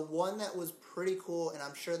admit, the one that was pretty cool, and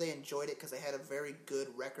I'm sure they enjoyed it because they had a very good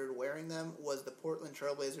record wearing them, was the Portland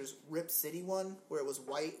Trailblazers Rip City one, where it was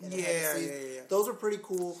white and it had the sleeves. Yeah. Those are pretty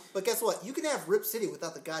cool. But guess what? You can have Rip City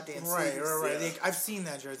without the goddamn Right. sleeves. Yeah. I've seen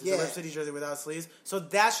that jersey, Yeah. the Rip City jersey without sleeves. So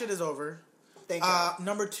that shit is over. Thank God.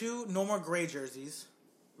 Number two, no more gray jerseys.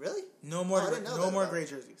 Really? No more, Oh, I didn't know no that more about gray it.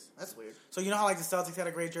 jerseys. That's weird. So you know how like the Celtics had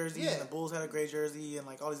a gray jersey, Yeah. and the Bulls had a gray jersey, and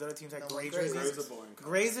like all these other teams had No gray more gray. jerseys. Gray's a boring color.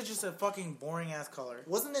 Gray's is just a fucking boring ass color.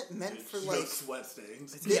 Wasn't it meant for No like? sweat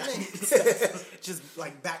stains. Yeah. Didn't Just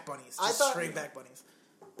like back bunnies. I Just thought- straight back bunnies.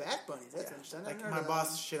 Back bunnies. That's interesting. I never Like heard my of that boss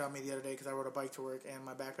one. shit on me the other day because I rode a bike to work and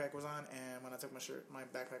my backpack was on, and when I took my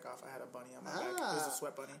backpack off, I had a bunny on my back. It was a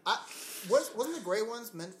sweat bunny. Wasn't the gray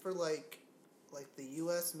ones meant for like the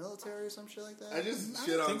U.S. military or some shit like that? I just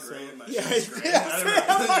shit on think so. gray in my Yeah, shit. Gray. yeah,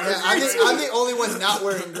 I don't Yeah, know. I'm the only one not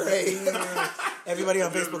wearing gray. Everybody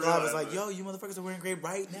on I didn't Facebook Live was realize like, that. "Yo, you motherfuckers are wearing gray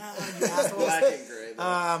right now, you assholes." Black and gray.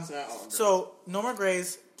 Though. It's not all gray. So no more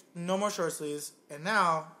grays, no more short sleeves, and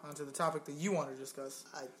now onto the topic that you want to discuss.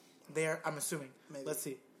 I'm assuming. Maybe. Let's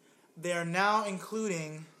see. They are now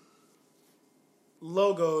including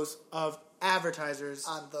logos of advertisers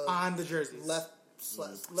On the jerseys.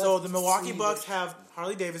 So the Milwaukee Bucks have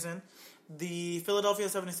Harley Davidson. The Philadelphia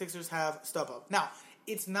 76ers have StubHub. Now,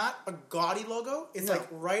 it's not a gaudy logo. It's like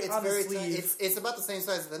right on the sleeve. It's about the same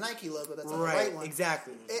size as the Nike logo. That's on the Right, right one.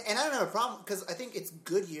 exactly. And I don't have a problem because I think it's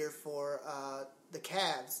Goodyear for the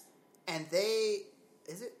Cavs, and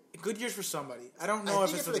is it? Goodyear's for somebody. I don't know I if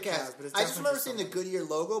think it's it's for the Cavs, but it's I just definitely remember for seeing the somebody. Goodyear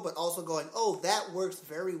logo, but also going, "Oh, that works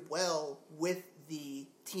very well with the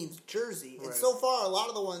team's jersey." And Right. so far, a lot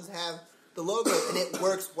of the ones have the logo, and it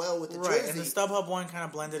works well with the Right, jersey. and the StubHub one kind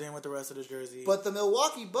of blended in with the rest of the jersey. But the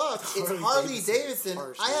Milwaukee Bucks, it's Harley Harley Davidson. Davidson.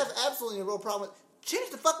 Harsh, I dude. have absolutely no real problem with.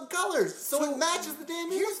 Change the fucking colors so it matches the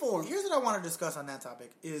damn uniform. Here's what I want to discuss on that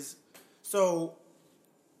topic is, so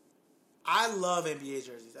I love NBA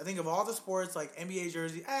jerseys. I think of all the sports, like NBA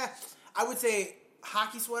jersey, I would say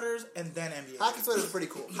hockey sweaters and then NBA. Hockey jerseys. sweaters are pretty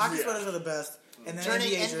cool. Hockey sweaters are the best, and then Turning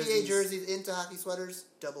NBA jerseys into hockey sweaters,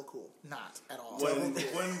 double cool. not at all.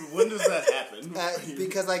 When does that happen?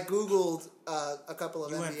 Because I googled a couple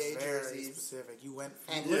of you went NBA very jerseys. specific. You went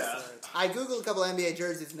And Yeah. for it. I googled a couple of NBA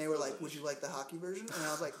jerseys, and they were like, "Would you like the hockey version?" And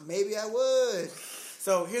I was like, "Maybe I would."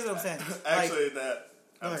 So here's what I'm saying. Actually,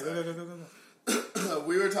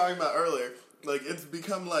 we were talking about earlier. Like, it's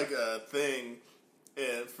become like a thing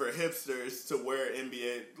for hipsters to wear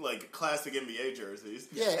NBA, like classic NBA jerseys.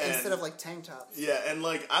 Yeah, And- instead of like tank tops. Yeah, and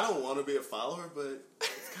like I don't want to be a follower, but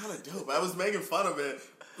it's kind of dope. I was making fun of it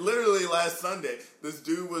literally last Sunday, this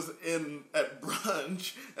dude was in at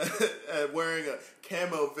brunch wearing a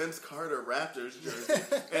camo Vince Carter Raptors jersey.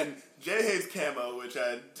 And Jay hates camo, which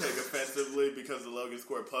I take offensively because the Logan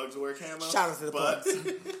Square Pugs wear camo. Shout out to the Pugs.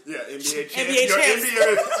 Yeah, NBA champion. NBA champs.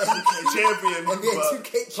 NBA champion. NBA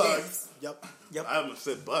 2K Pugs. champs. Yep. I almost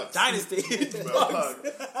said Bucks. Dynasty.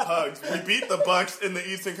 Pugs. We beat the Bucks in the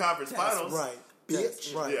Eastern Conference Finals. Right.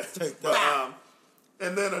 Bitch. Right. Yeah. Take that. But,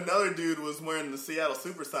 and then another dude was wearing the Seattle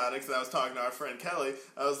Supersonics, and I was talking to our friend Kelly.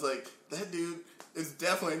 I was like, that dude is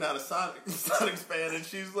definitely not a Sonics fan. And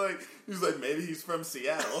she's like, maybe he's from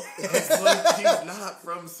Seattle. I was like, he's not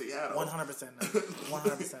from Seattle. 100% not.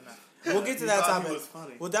 100% not. We'll get to that topic.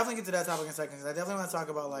 We'll definitely get to that topic in a second, because I definitely want to talk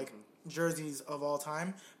about, like, jerseys of all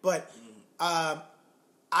time. But I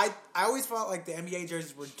always felt like the NBA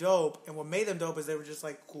jerseys were dope, and what made them dope is they were just,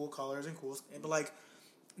 like, cool colors and cool. But, like,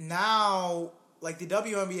 now, like, the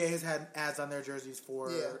WNBA has had ads on their jerseys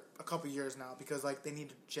for a couple years now because, like, they need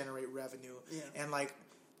to generate revenue. Yeah. And, like,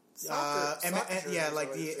 like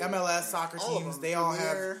the MLS soccer teams, they all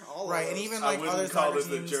have right, and even like other soccer teams. I wouldn't call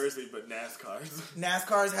this a jersey, but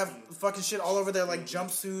NASCARs have fucking shit all over their like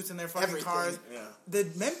jumpsuits and their fucking cars. Yeah. The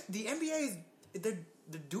NBA is they're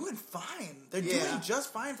doing fine. They're doing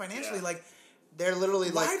just fine financially. Yeah. Like they're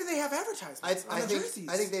literally why do they have advertisements on the jerseys?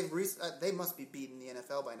 I think they must be beating the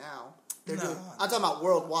NFL by now. I'm talking about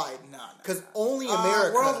worldwide. Because only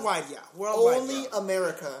America. Worldwide, yeah. Only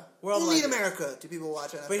America. Only in America do people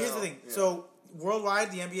watch NFL. But here's the thing. Yeah. So,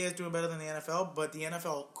 worldwide, the NBA is doing better than the NFL, but the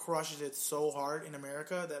NFL crushes it so hard in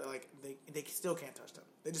America that, like, they still can't touch them.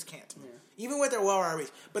 They just can't. Yeah. Even with their well-wide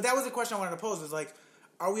reach. But that was the question I wanted to pose, is, like,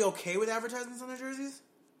 are we okay with advertisements on their jerseys?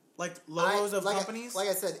 Like, logos of companies? Like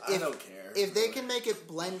I said, I don't care. If they can make it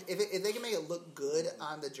blend, if they can make it look good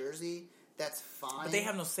on the jersey, that's fine. But they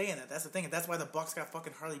have no say in that. That's the thing. That's why the Bucks got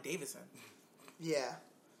fucking Harley Davidson. Yeah.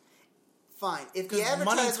 Fine. If the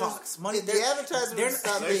advertisers... Money talks. If the advertisers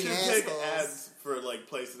stop being assholes... They should take ads for, like,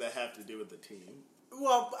 places that have to do with the team.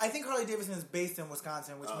 Well, I think Harley Davidson is based in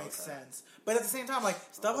Wisconsin, which makes sense. But at the same time, like,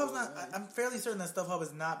 StubHub's not... I'm fairly certain that StubHub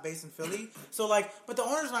is not based in Philly. So, like... But the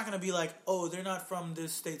owner's not going to be like, oh, they're not from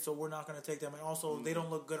this state, so we're not going to take them. And also, they don't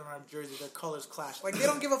look good on our jersey. Their colors clash. Like, they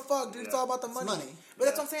don't give a fuck, dude. It's all about the money. But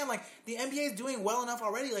that's what I'm saying. Like, the NBA is doing well enough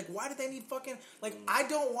already. Like, why did they need fucking... Like, I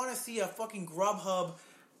don't want to see a fucking Grubhub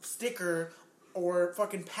sticker... or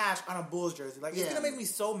fucking patch on a Bulls jersey. Like, it's going to make me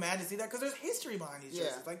so mad to see that, because there's history behind these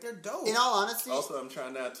jerseys. Like, they're dope. In all honesty... Also, I'm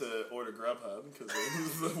trying not to order Grubhub, because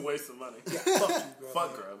it's a waste of money. Yeah, fuck you, Grubhub.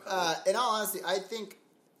 Fuck Grubhub. In all honesty, I think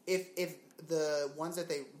if the ones that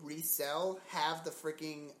they resell have the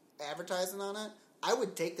freaking advertising on it, I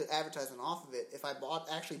would take the advertisement off of it. If I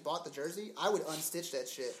actually bought the jersey, I would unstitch that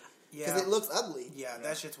shit. Because it looks ugly. Yeah,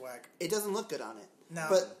 that shit's whack. It doesn't look good on it. No.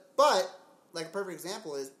 But, like, a perfect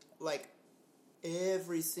example is, like...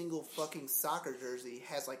 Every single fucking soccer jersey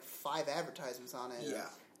has like 5 advertisements on it. Yeah.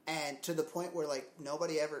 And to the point where like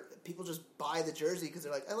people just buy the jersey because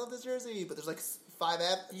they're like, I love this jersey, but there's like 5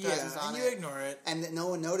 advertisements on it. And you ignore it. And no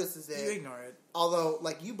one notices it. You ignore it. Although,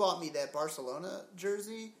 like, you bought me that Barcelona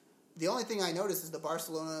jersey. The only thing I noticed is the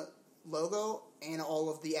Barcelona logo and all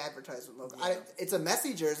of the advertisement logo. Yeah. It's a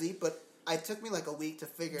Messi jersey, but it took me like a week to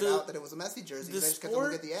figure out that it was a Messi jersey. I just got to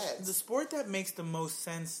look at the ads. The sport that makes the most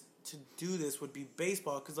sense to do this would be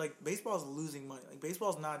baseball, because like baseball is losing money. Like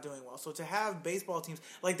baseball is not doing well. So to have baseball teams,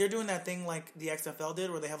 like they're doing that thing like the XFL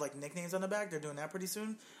did, where they have like nicknames on the back. They're doing that pretty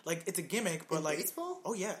soon. Like it's a gimmick, but like baseball.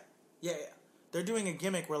 Oh yeah. They're doing a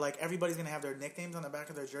gimmick where like everybody's gonna have their nicknames on the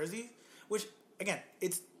back of their jersey, which again,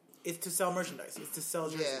 it's to sell merchandise. It's to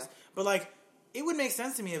sell jerseys. Yeah. But like, it would make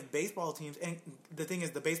sense to me if baseball teams, and the thing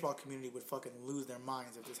is, the baseball community would fucking lose their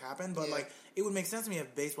minds if this happened, but like, it would make sense to me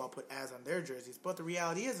if baseball put ads on their jerseys. But the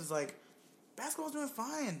reality is like, basketball's doing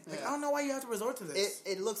fine. Like, I don't know why you have to resort to this.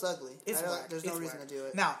 It looks ugly. It's whack. There's no reason to do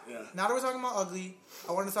it. Now that we're talking about ugly,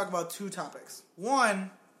 I want to talk about 2 topics. One,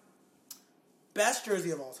 best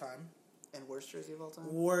jersey of all time. And worst jersey of all time?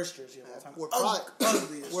 Worst jersey of all time.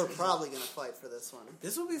 We're probably going to fight for this one.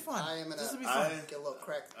 This will be fun. This will be fun. Get a little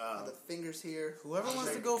crack on the fingers here. Whoever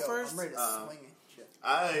wants to go first. I'm ready to swing it.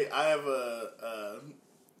 I have a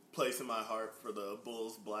place in my heart for the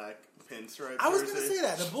Bulls black pinstripe jersey. I was going to say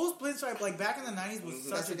that. The Bulls pinstripe, like, back in the 90s was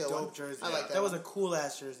such a dope jersey. I like that. That was a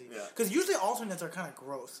cool-ass jersey. Because usually alternates are kind of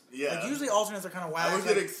gross. Yeah. Like, usually alternates are kind of wild. I would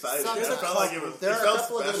get excited. I felt like it felt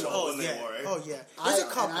special when they wore it. Oh, yeah. There's a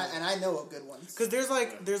couple. And I know good ones. Because there's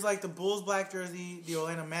like the Bulls black jersey, the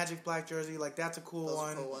Orlando Magic black jersey. Like, that's a cool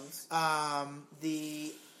one. Those are cool ones.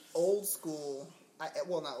 The old school,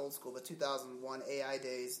 well, not old school, but 2001 AI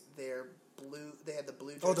days, they had the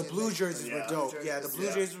blue jerseys. Oh, the blue jerseys were dope. Yeah, the blue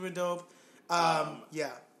jerseys were dope. Yeah,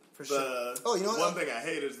 for sure. You know what? One thing I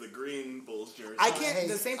hate is the green Bulls jersey. I can't.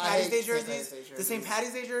 The St. Patty's Day jerseys. jerseys. The St.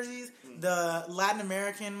 Patty's Day jerseys. The Latin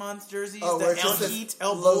American month jerseys. Oh, the El Heat,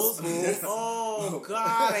 El Los Bulls. Oh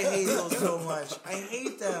God, I hate those so much. I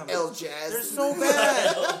hate them. El Jazz. They're so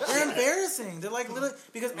bad. They're embarrassing. They're like literally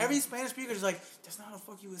because every Spanish speaker is like, that's not how the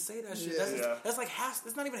fuck you would say that shit. That's like half.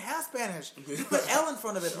 That's not even half Spanish. You put L in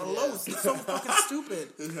front of it or Los. It's so fucking stupid.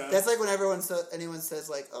 That's like when anyone says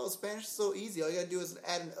like, oh, Spanish is so easy. All you gotta do is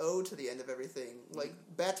add an O to the end of everything, like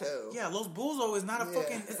Beto. Yeah, Los Bulls is not a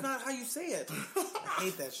fucking. It's not how you say it. I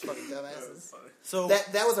hate that shit. Fucking dumbasses. So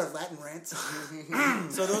that was our Latin rant.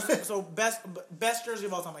 so best jersey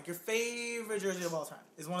of all time, like your favorite jersey of all time,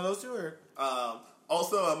 is one of those two, or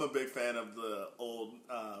also I'm a big fan of the old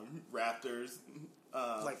Raptors.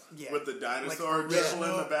 With the dinosaur dribble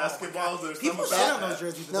in the basketballs. There's people shit on those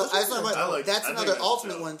jerseys. No, that's another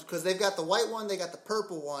alternate one because they've got the white one, they got the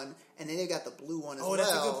purple one, and then they got the blue one as well. Oh, that's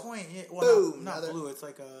a good point. Yeah, Boom. Not blue. It's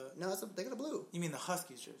like a they got a blue. You mean the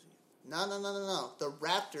Huskies jersey? No. The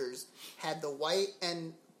Raptors had the white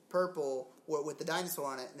and purple with the dinosaur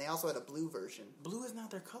on it, and they also had a blue version. Blue is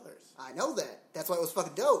not their colors. I know that. That's why it was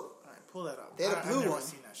fucking dope. All right, pull that up. They had a blue I've never one.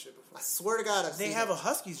 seen that shit before. I swear to God, They have a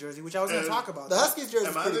Huskies jersey, which I was going to talk about. The Huskies jersey.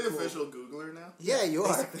 Am I the official Googler now? Yeah, you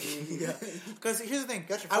are. Yeah. Because here's the thing.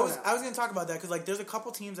 I was going to talk about that because like there's a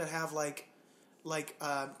couple teams that have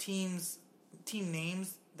team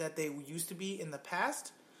names that they used to be in the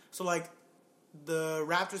past. So like the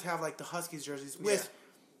Raptors have like the Huskies jerseys, which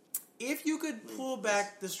if you could pull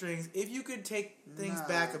back the strings, if you could take things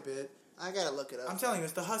back a bit. I gotta look it up. I'm telling you,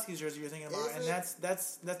 it's the Huskies jersey you're thinking about, and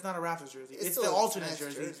that's not a Raptors jersey. It's still the a alternate nice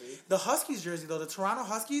jersey. jersey. The Huskies jersey, though, the Toronto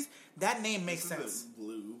Huskies, that name makes sense.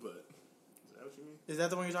 Blue, but is that what you mean? Is that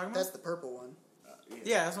the one you're talking about? That's the purple one.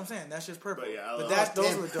 Yeah, that's what I'm saying. That's just purple. But yeah,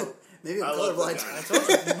 those were dope. Maybe I'm colorblind. I told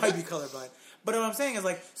you might be colorblind. But what I'm saying is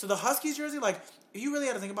like, so the Huskies jersey, like, if you really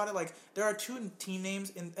had to think about it, like, there are three team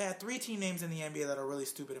names in the NBA that are really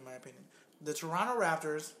stupid in my opinion. The Toronto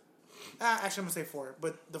Raptors. Actually, I'm going to say 4,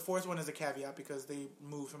 but the fourth one is a caveat because they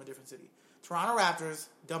moved from a different city. Toronto Raptors,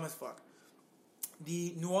 dumb as fuck.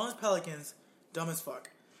 The New Orleans Pelicans, dumb as fuck.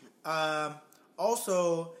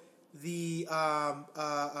 Also, the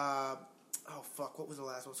what was the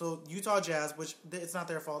last one? So, Utah Jazz, which it's not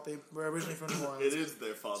their fault. They were originally from New Orleans. It is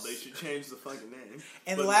their fault. They should change the fucking name.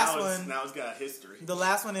 And the last now it's got a history. The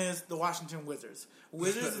last one is the Washington Wizards.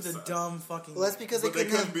 Wizards is a dumb fucking Well, that's because they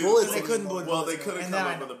couldn't have bullets. They couldn't bullets. Well, they couldn't come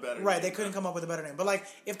up with a better name. Right, they couldn't come up with a better name. But, like,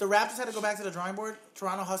 if the Raptors had to go back to the drawing board,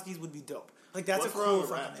 Toronto Huskies would be dope. Like, that's What's a cool wrong with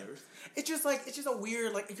fucking Raptors? name. It's just a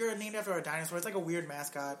weird, like, you're named after a dinosaur. It's like a weird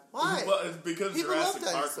mascot. Why? Well, it's because People Jurassic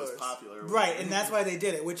love Park was dinosaurs. popular. Right, and that's why they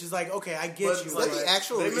did it, which is like, okay, I get But you. Is that the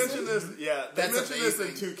actual They reason? mentioned this. Yeah, they That's mentioned this in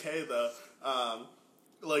amazing. 2K though.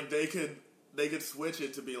 Like they could switch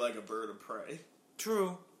it to be like a bird of prey.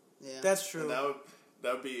 True. Yeah. That's true. And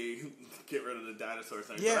that would be get rid of the dinosaur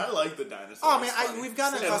thing. Yeah. But I like the dinosaurs. Oh, man, It's funny. we've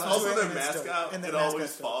gotten and accustomed also to it, their and it's dope. mascot, And their it always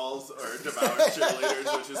mascot's dope. falls or devours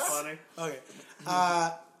cheerleaders, which is funny.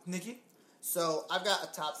 Okay. Nikki? So I've got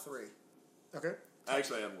a top 3. Okay. I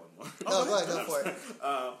actually have one more. No, go ahead, go for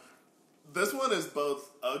it. This one is both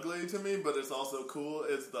ugly to me, but it's also cool.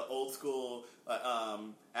 It's the old school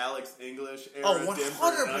Alex English era. Oh, Denver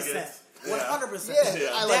 100%. Nuggets. 100%. Yeah,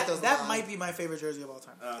 I like those a That lot. might be my favorite jersey of all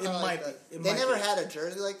time. It I like might that. be. They never had a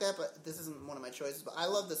jersey like that, but this isn't one of my choices. But I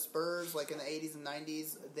love the Spurs, like in the 80s and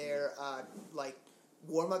 90s. Their like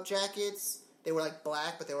warm-up jackets, they were like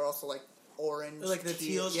black, but they were also like orange, Like the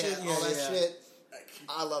teal shit? all Yeah, that yeah. shit.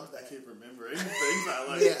 I love that. I keep remembering things I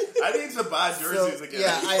like. Yeah. I need to buy jerseys again.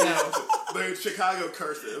 Yeah, I know. The Chicago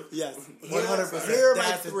cursive. Yes. Here- 100%. Here are my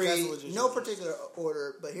That's a 3. legit No jersey. particular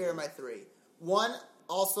order, but here are my 3. 1,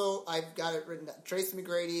 also, I've got it written down. Tracy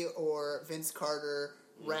McGrady or Vince Carter,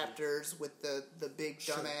 Raptors with the big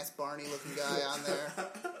dumbass Barney-looking guy on there.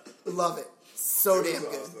 Love it. So damn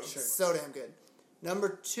good. awesome. Sure. So damn good.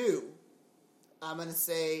 Number 2, I'm going to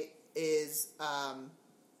say is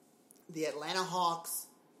the Atlanta Hawks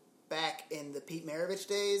back in the Pete Maravich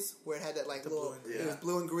days, where it had that like little, blue it was and-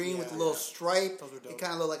 blue and green with Yeah, the little yeah. stripe. Those were dope. It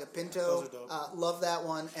kind of looked like a Pinto. Those are dope. Love that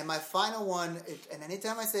one. And my final one, and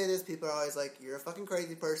anytime I say this, people are always like, "You're a fucking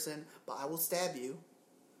crazy person," but I will stab you.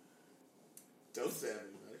 Don't stab me,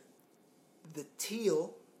 buddy. The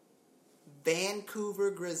teal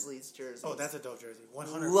Vancouver Grizzlies jersey. Oh, that's a dope jersey.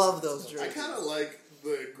 100%. Love those I jerseys. kind of like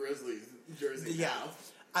the Grizzlies jersey Yeah. now.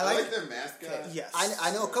 I I like- like their mascot. Yes.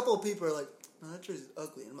 I know a couple of people are like, "No, that jersey's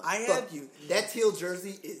ugly." I'm like, I "Fuck had- you." That teal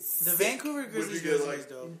jersey is The sick. Vancouver Would Grizzlies you get jersey like is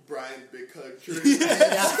dope. Brian's big hug tree?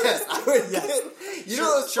 Yes, I would. Yes. You know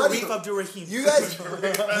what's funny? Sharif Abdul-Rahim. You guys,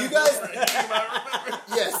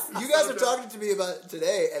 yes, you guys are talking me about it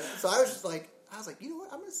today, and so I was like, you know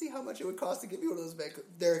what? I'm going to see how much it would cost to get me one of those back.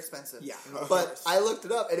 They're expensive. Yeah. But I looked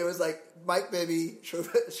it up, and it was like Mike Bibby,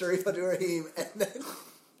 Sharif Abdul-Rahim, and then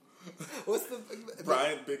what's the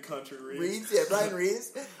Brian Big Country Reeves? Yeah, Brian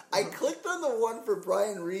Reeves. I clicked on the one for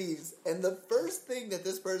Brian Reeves, and the first thing that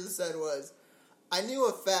this person said was, I knew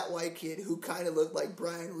a fat white kid who kind of looked like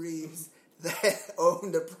Brian Reeves that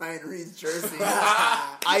owned a Brian Reeves jersey.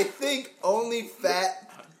 I think only fat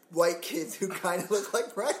white kids who kind of look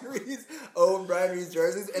like Brian Reeves own Brian Reeves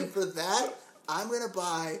jerseys, and for that, I'm going to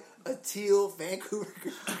buy a teal Vancouver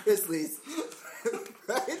Grizzlies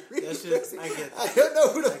Brian Reeves jersey. I don't know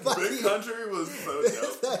who to buy. Big Country was so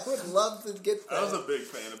dope. I would love to get that. I was a big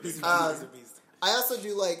fan of Big Country. I also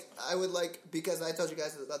do I would like, because I told you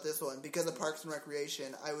guys about this one, because of Parks and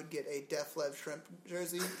Recreation, I would get a Def Lev Shrimp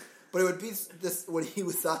jersey. But it would be this when he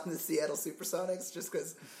was on the Seattle Supersonics, just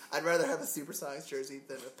because I'd rather have a Supersonics jersey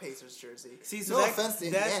than a Pacers jersey. See, so no offense to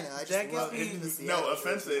Indiana, I just love the Seattle. No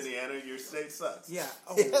offense to Indiana, your state sucks. Yeah.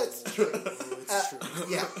 Oh, yeah, it's true. It's true.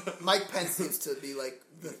 Yeah, Mike Pence seems to be like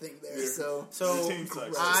the thing there. Yeah. So your team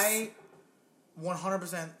sucks. I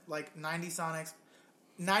 100% like 90 Sonics,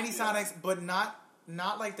 Sonics, but not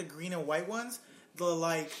like the green and white ones. The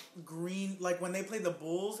like green, like when they played the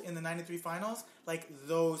Bulls in the '93 finals, like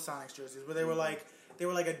those Sonics jerseys where they were like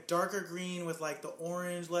a darker green with like the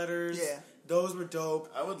orange letters. Yeah, those were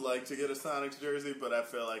dope. I would like to get a Sonics jersey, but I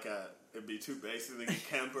feel like it'd be too basic to get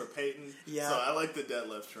Kemp or Peyton. Yeah, so I like the Dead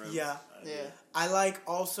Left Shrimp. Yeah, I like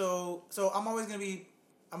also. So I'm always gonna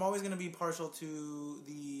be partial to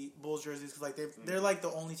the Bulls jerseys because like they're like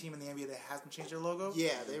the only team in the NBA that hasn't changed their logo.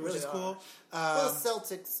 Yeah, they really which is are. Cool. Well, the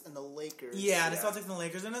Celtics and the Lakers. Yeah, the Celtics and the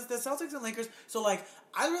Lakers, and it's the Celtics and Lakers. So like,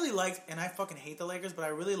 I really liked, and I fucking hate the Lakers, but I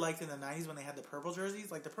really liked in the '90s when they had the purple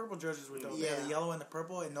jerseys. Like the purple jerseys were dope. Yeah, they had the yellow and the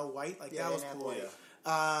purple and no white. Like that was cool.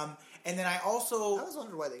 Yeah. And then I was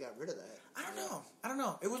wondering why they got rid of that. I don't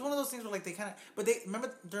know. It was one of those things where like they kind of, but they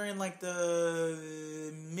remember during like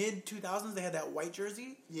the mid 2000s they had that white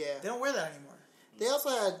jersey. Yeah, they don't wear that anymore. They also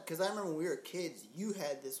had, because I remember when we were kids, you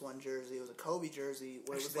had this one jersey. It was a Kobe jersey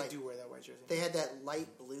where it was they do wear that white jersey. They had that light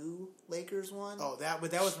blue Lakers one. Oh, that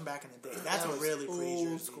was from back in the day. That's a really pretty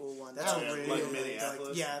jersey. School one. That's a really like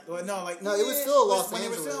Minneapolis. No, it was still Los Angeles. When it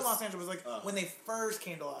was still in Los Angeles, it was like when they first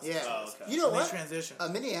came to Los Angeles. Oh, okay. You know when what? They transitioned. A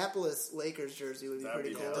Minneapolis Lakers jersey would be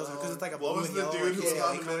pretty cool. Because it's like a blue what was and the yellow. dude who was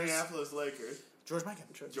on the Minneapolis Lakers? George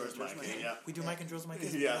Mikan. George Mikan, yeah. We do Mike and George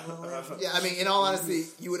Mikan. Yeah. Yeah, I mean, in all honesty,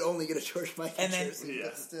 you would only get a George Mikan jersey.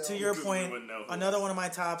 And then, to your point, another one of my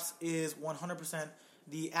tops is 100%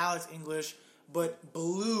 the Alex English, but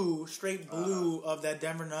blue, straight blue of that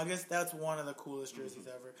Denver Nuggets. That's one of the coolest jerseys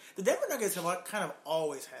ever. The Denver Nuggets have kind of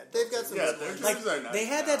always had. They've got some. Yeah, their jerseys are nice. They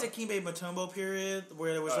had that Dikembe Mutombo period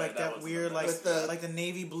where there was that weird with the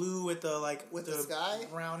navy blue with the with the sky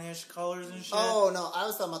brownish colors and shit. Oh no, I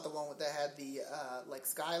was talking about the one that had the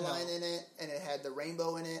skyline in it and it had the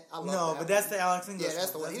rainbow in it. I love that but that's the Alex English. Yeah,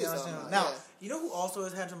 that's the one he was talking about. Now, you know who also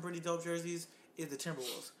has had some pretty dope jerseys is the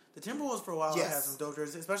Timberwolves. The Timberwolves for a while had some dope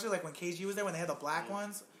jerseys, especially like when KG was there when they had the black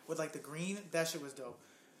ones with like the green. That shit was dope.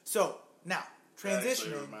 So now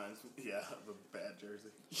transitioning. That reminds me, of a bad jersey.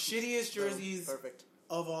 Shittiest jerseys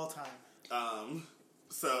of all time.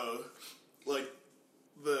 So like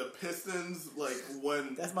the Pistons, like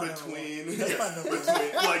when between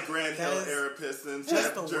like Grand Hill era Pistons,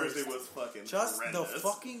 that jersey was fucking horrendous. The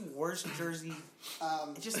fucking worst jersey.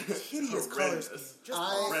 Just hideous colors. Just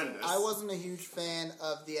horrendous. I wasn't a huge fan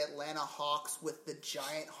of the Atlanta Hawks with the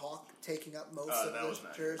giant hawk taking up most of the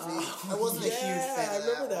jersey. I wasn't a huge fan of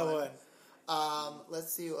that. I remember that one.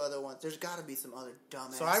 Let's see what other ones. There's got to be some other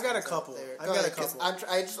dumb. So I've got a couple.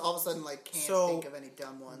 I just all of a sudden can't think of any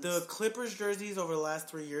dumb ones. The Clippers jerseys over the last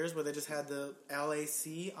 3 years, where they just had the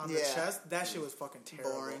LAC on the chest, that shit was fucking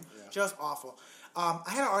terrible. Boring. Just awful. I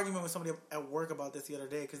had an argument with somebody at work about this the other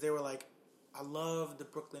day because they were like, I love the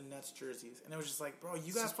Brooklyn Nets jerseys, and it was just like, bro,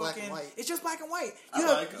 you got fucking. It's just black and white.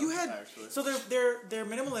 You had so they're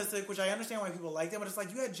minimalistic, which I understand why people like them, but it's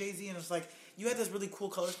like you had Jay-Z, and it's like you had this really cool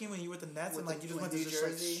color scheme when you were with the Nets, and like you just went to just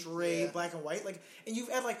like straight black and white, like, and you've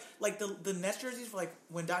had like the Nets jerseys for like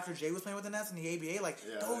when Dr. J was playing with the Nets in the ABA, like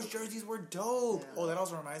those jerseys were dope. Yeah. Oh, that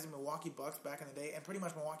also reminds me of Milwaukee Bucks back in the day, and pretty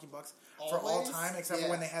much Milwaukee Bucks for all time, except for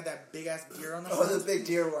when they had that big ass deer on the front. Oh, the big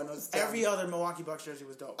deer one was dumb. Every other Milwaukee Bucks jersey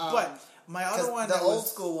was dope, but my other one, the old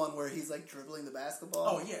school one where he's like dribbling the basketball.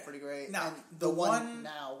 Oh yeah, pretty great. Now and the one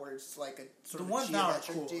now where it's like a sort of ones now are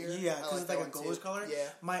cool. Deer. Yeah, because it's like a gold color. Yeah.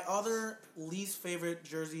 My other least favorite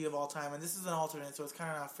jersey of all time, and this is an alternate, so it's kind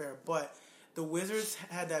of not fair, but the Wizards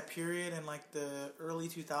had that period in like the early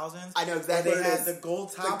 2000s. I know exactly. They had the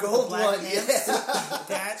gold top, the gold with the black one. pants. Yeah.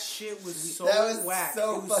 That shit was so whack.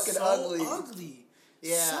 So it was fucking so ugly.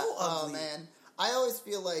 Yeah. So ugly. Oh man. I always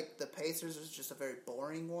feel like the Pacers was just a very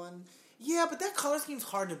boring one. Yeah, but that color scheme's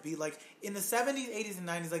hard to beat. Like in the 70s, 80s, and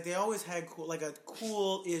 90s, like they always had cool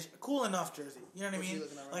enough jersey. You know what I mean?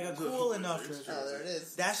 Like a cool enough jersey. Oh, there it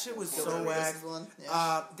is. That shit was so whack.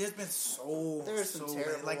 Yeah. There's been some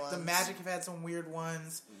terrible like ones. The Magic have had some weird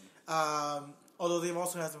ones. Although they've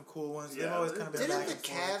also had some cool ones. They've always kind of been back and forth.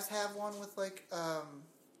 Didn't the Cavs have one with like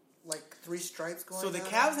 3 stripes going? So the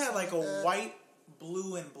Cavs had like a white,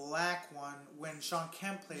 blue, and black one when Sean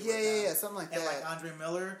Kemp played with them. Yeah, something like that. And like Andre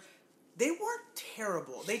Miller. They weren't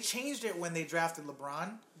terrible. They changed it when they drafted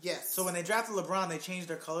LeBron. Yes. So when they drafted LeBron, they changed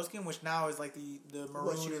their color scheme, which now is like the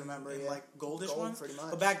maroon and like goldish ones. Pretty much.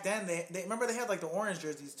 But back then, they remember they had like the orange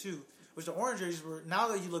jerseys too, which the orange jerseys were, now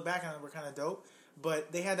that you look back on it, were kind of dope.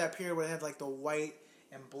 But they had that period where they had like the white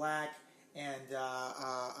and black and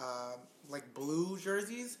like blue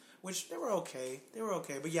jerseys, which they were okay.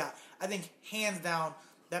 But yeah, I think hands down,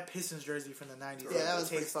 that Pistons jersey from the 90s. Yeah, that was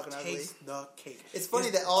pretty fucking ugly. Takes the cake. It's funny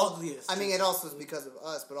it's that all... ugliest. I mean, it also is because of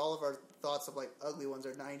us, but all of our thoughts of, like, ugly ones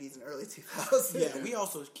are 90s and early 2000s. Yeah, we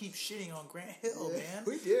also keep shitting on Grant Hill, man.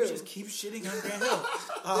 We do. We just keep shitting on Grant Hill.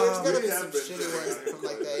 There's going to be some shitty ones from,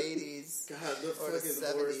 like, the 80s. God, the or the fucking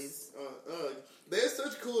 70s. They had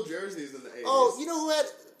such cool jerseys in the 80s. Oh, you know who had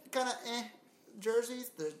kind of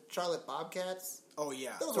jerseys? The Charlotte Bobcats. Oh,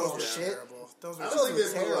 yeah. Those were shit. Terrible. Those were I don't think they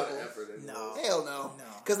put a terrible. lot of effort into No. it. Hell no.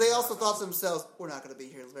 Because they also thought to themselves, we're not going to be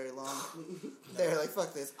here very long. They're like,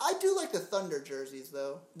 fuck this. I do like the Thunder jerseys,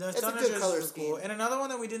 though. The It's Thunder a good jerseys color were scheme. cool. And another one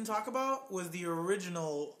that we didn't talk about was the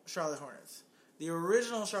original Charlotte Hornets. The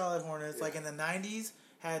original Charlotte Hornets, like in the 90s,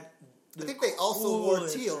 had I think they also wore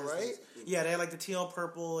teal, jerseys. right? Yeah, they had like the teal,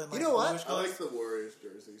 purple, and like You know what? bluish I colors. like the Warriors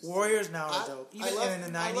jerseys. Warriors now are dope. Even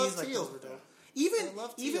in the I 90s, love like teal. those were dope. Even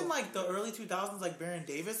teal. like the early 2000s, like Baron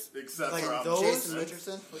Davis, Except like for those, Jason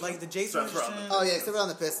Richardson. like the Jason Except for Richardson. Oh, yeah, except for on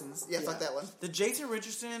the Pistons. Yeah, fuck that one. The Jason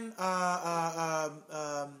Richardson,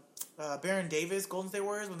 Baron Davis, Golden State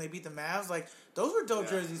Warriors when they beat the Mavs, like those were dope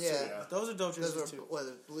jerseys too. Yeah. Those are dope jerseys Those were,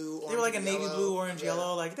 too. blue, orange, They were like a and navy yellow. blue, orange,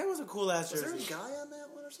 yellow. Like that was a cool ass Was jersey. there a guy on that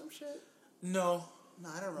one or some shit? No, No,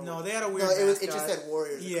 I don't remember. no, they had a weird. No, it mascot. just said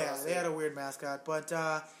Warriors. Yeah, across they it. had a weird mascot. But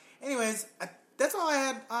anyways, that's all I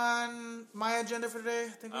had on my agenda for today. I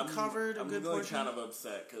think we covered a good really portion. kind of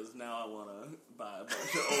upset because now I want to buy a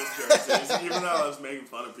bunch of old jerseys, even though I was making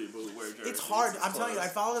fun of people who wear jerseys. It's hard. I'm telling you, I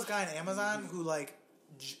follow this guy on Amazon who like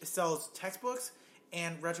sells textbooks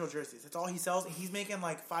and retro jerseys. That's all he sells, and he's making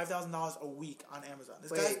like $5,000 a week on Amazon.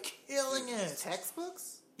 This guy's killing it.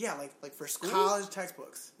 Textbooks? Yeah, Like for school? college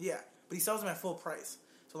textbooks. Yeah, but he sells them at full price.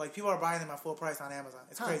 So like people are buying them at full price on Amazon.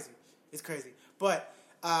 It's crazy. It's crazy. But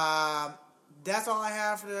that's all I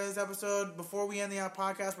have for today's episode. Before we end the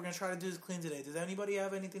podcast, we're gonna try to do this clean today. Does anybody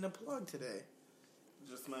have anything to plug today?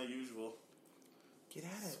 Just my usual. Get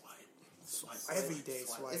at it. Swipe. Every day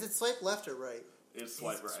swipe. Is it swipe left or right? It's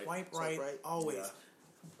swipe right. Swipe right. Always. Yeah.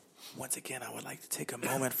 Once again, I would like to take a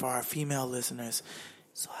moment for our female listeners.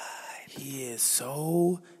 Swipe. He is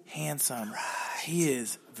so handsome. Right. He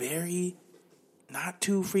is very, not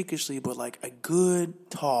too freakishly, but like a good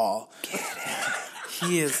tall. Get it.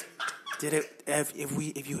 He is.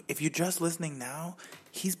 If you're just listening now,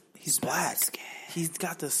 he's black. He's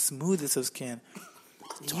got the smoothest of skin.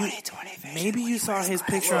 Maybe you saw his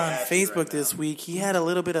picture on Facebook this week. He had a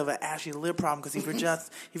little bit of an ashy lip problem because he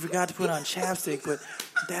forgot to put on chapstick, but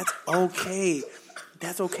that's okay.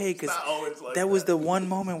 That's okay because that was the one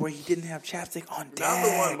moment where he didn't have chapstick on deck. Not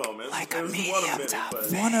the one moment. Like it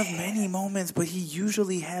was one of many moments, but he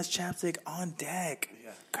usually has chapstick on deck.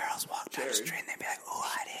 Yeah. Girls walk down the street and they be like, "Oh,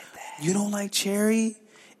 I did that." that. You don't like Cherry?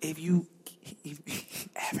 Everyone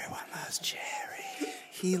loves Cherry.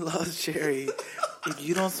 He loves Cherry. If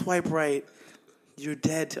you don't swipe right, you're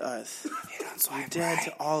dead to us. You're dead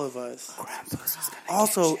to all of us.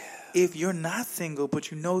 Also, if you're not single,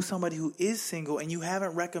 but you know somebody who is single and you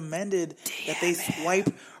haven't recommended that they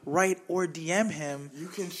swipe right or DM him, you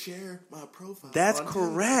can share my profile. That's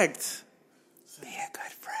correct. Be a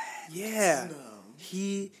good friend. Yeah.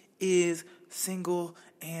 He is single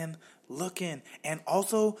and looking. And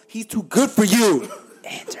also, he's too good for you.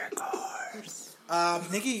 Intercourse.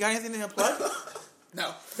 Nikki, you got anything to plug?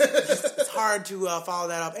 No. It's hard to follow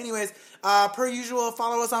that up. Anyways, per usual,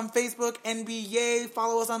 follow us on Facebook, NBA.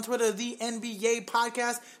 Follow us on Twitter, The NBA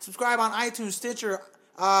Podcast. Subscribe on iTunes, Stitcher,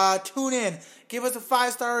 TuneIn. Give us a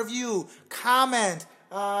 5-star review. Comment.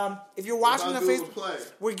 If you're watching on Facebook, Play?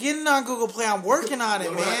 We're getting on Google Play. I'm working on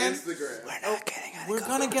it, man. Instagram. We're not getting on We're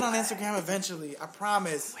gonna get on Instagram eventually. I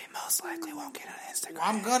promise. We most likely won't get on Instagram.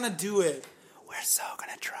 I'm gonna do it. We're so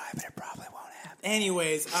gonna try, but it probably won't happen.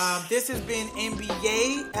 Anyways, this has been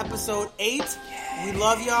NBA episode 8. We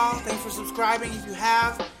love y'all. Thanks for subscribing if you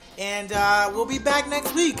have. And we'll be back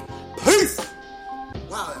next week. Peace!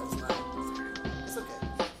 Wow, that was loud. It's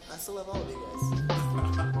okay. I still love all of you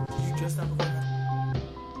guys. You just have a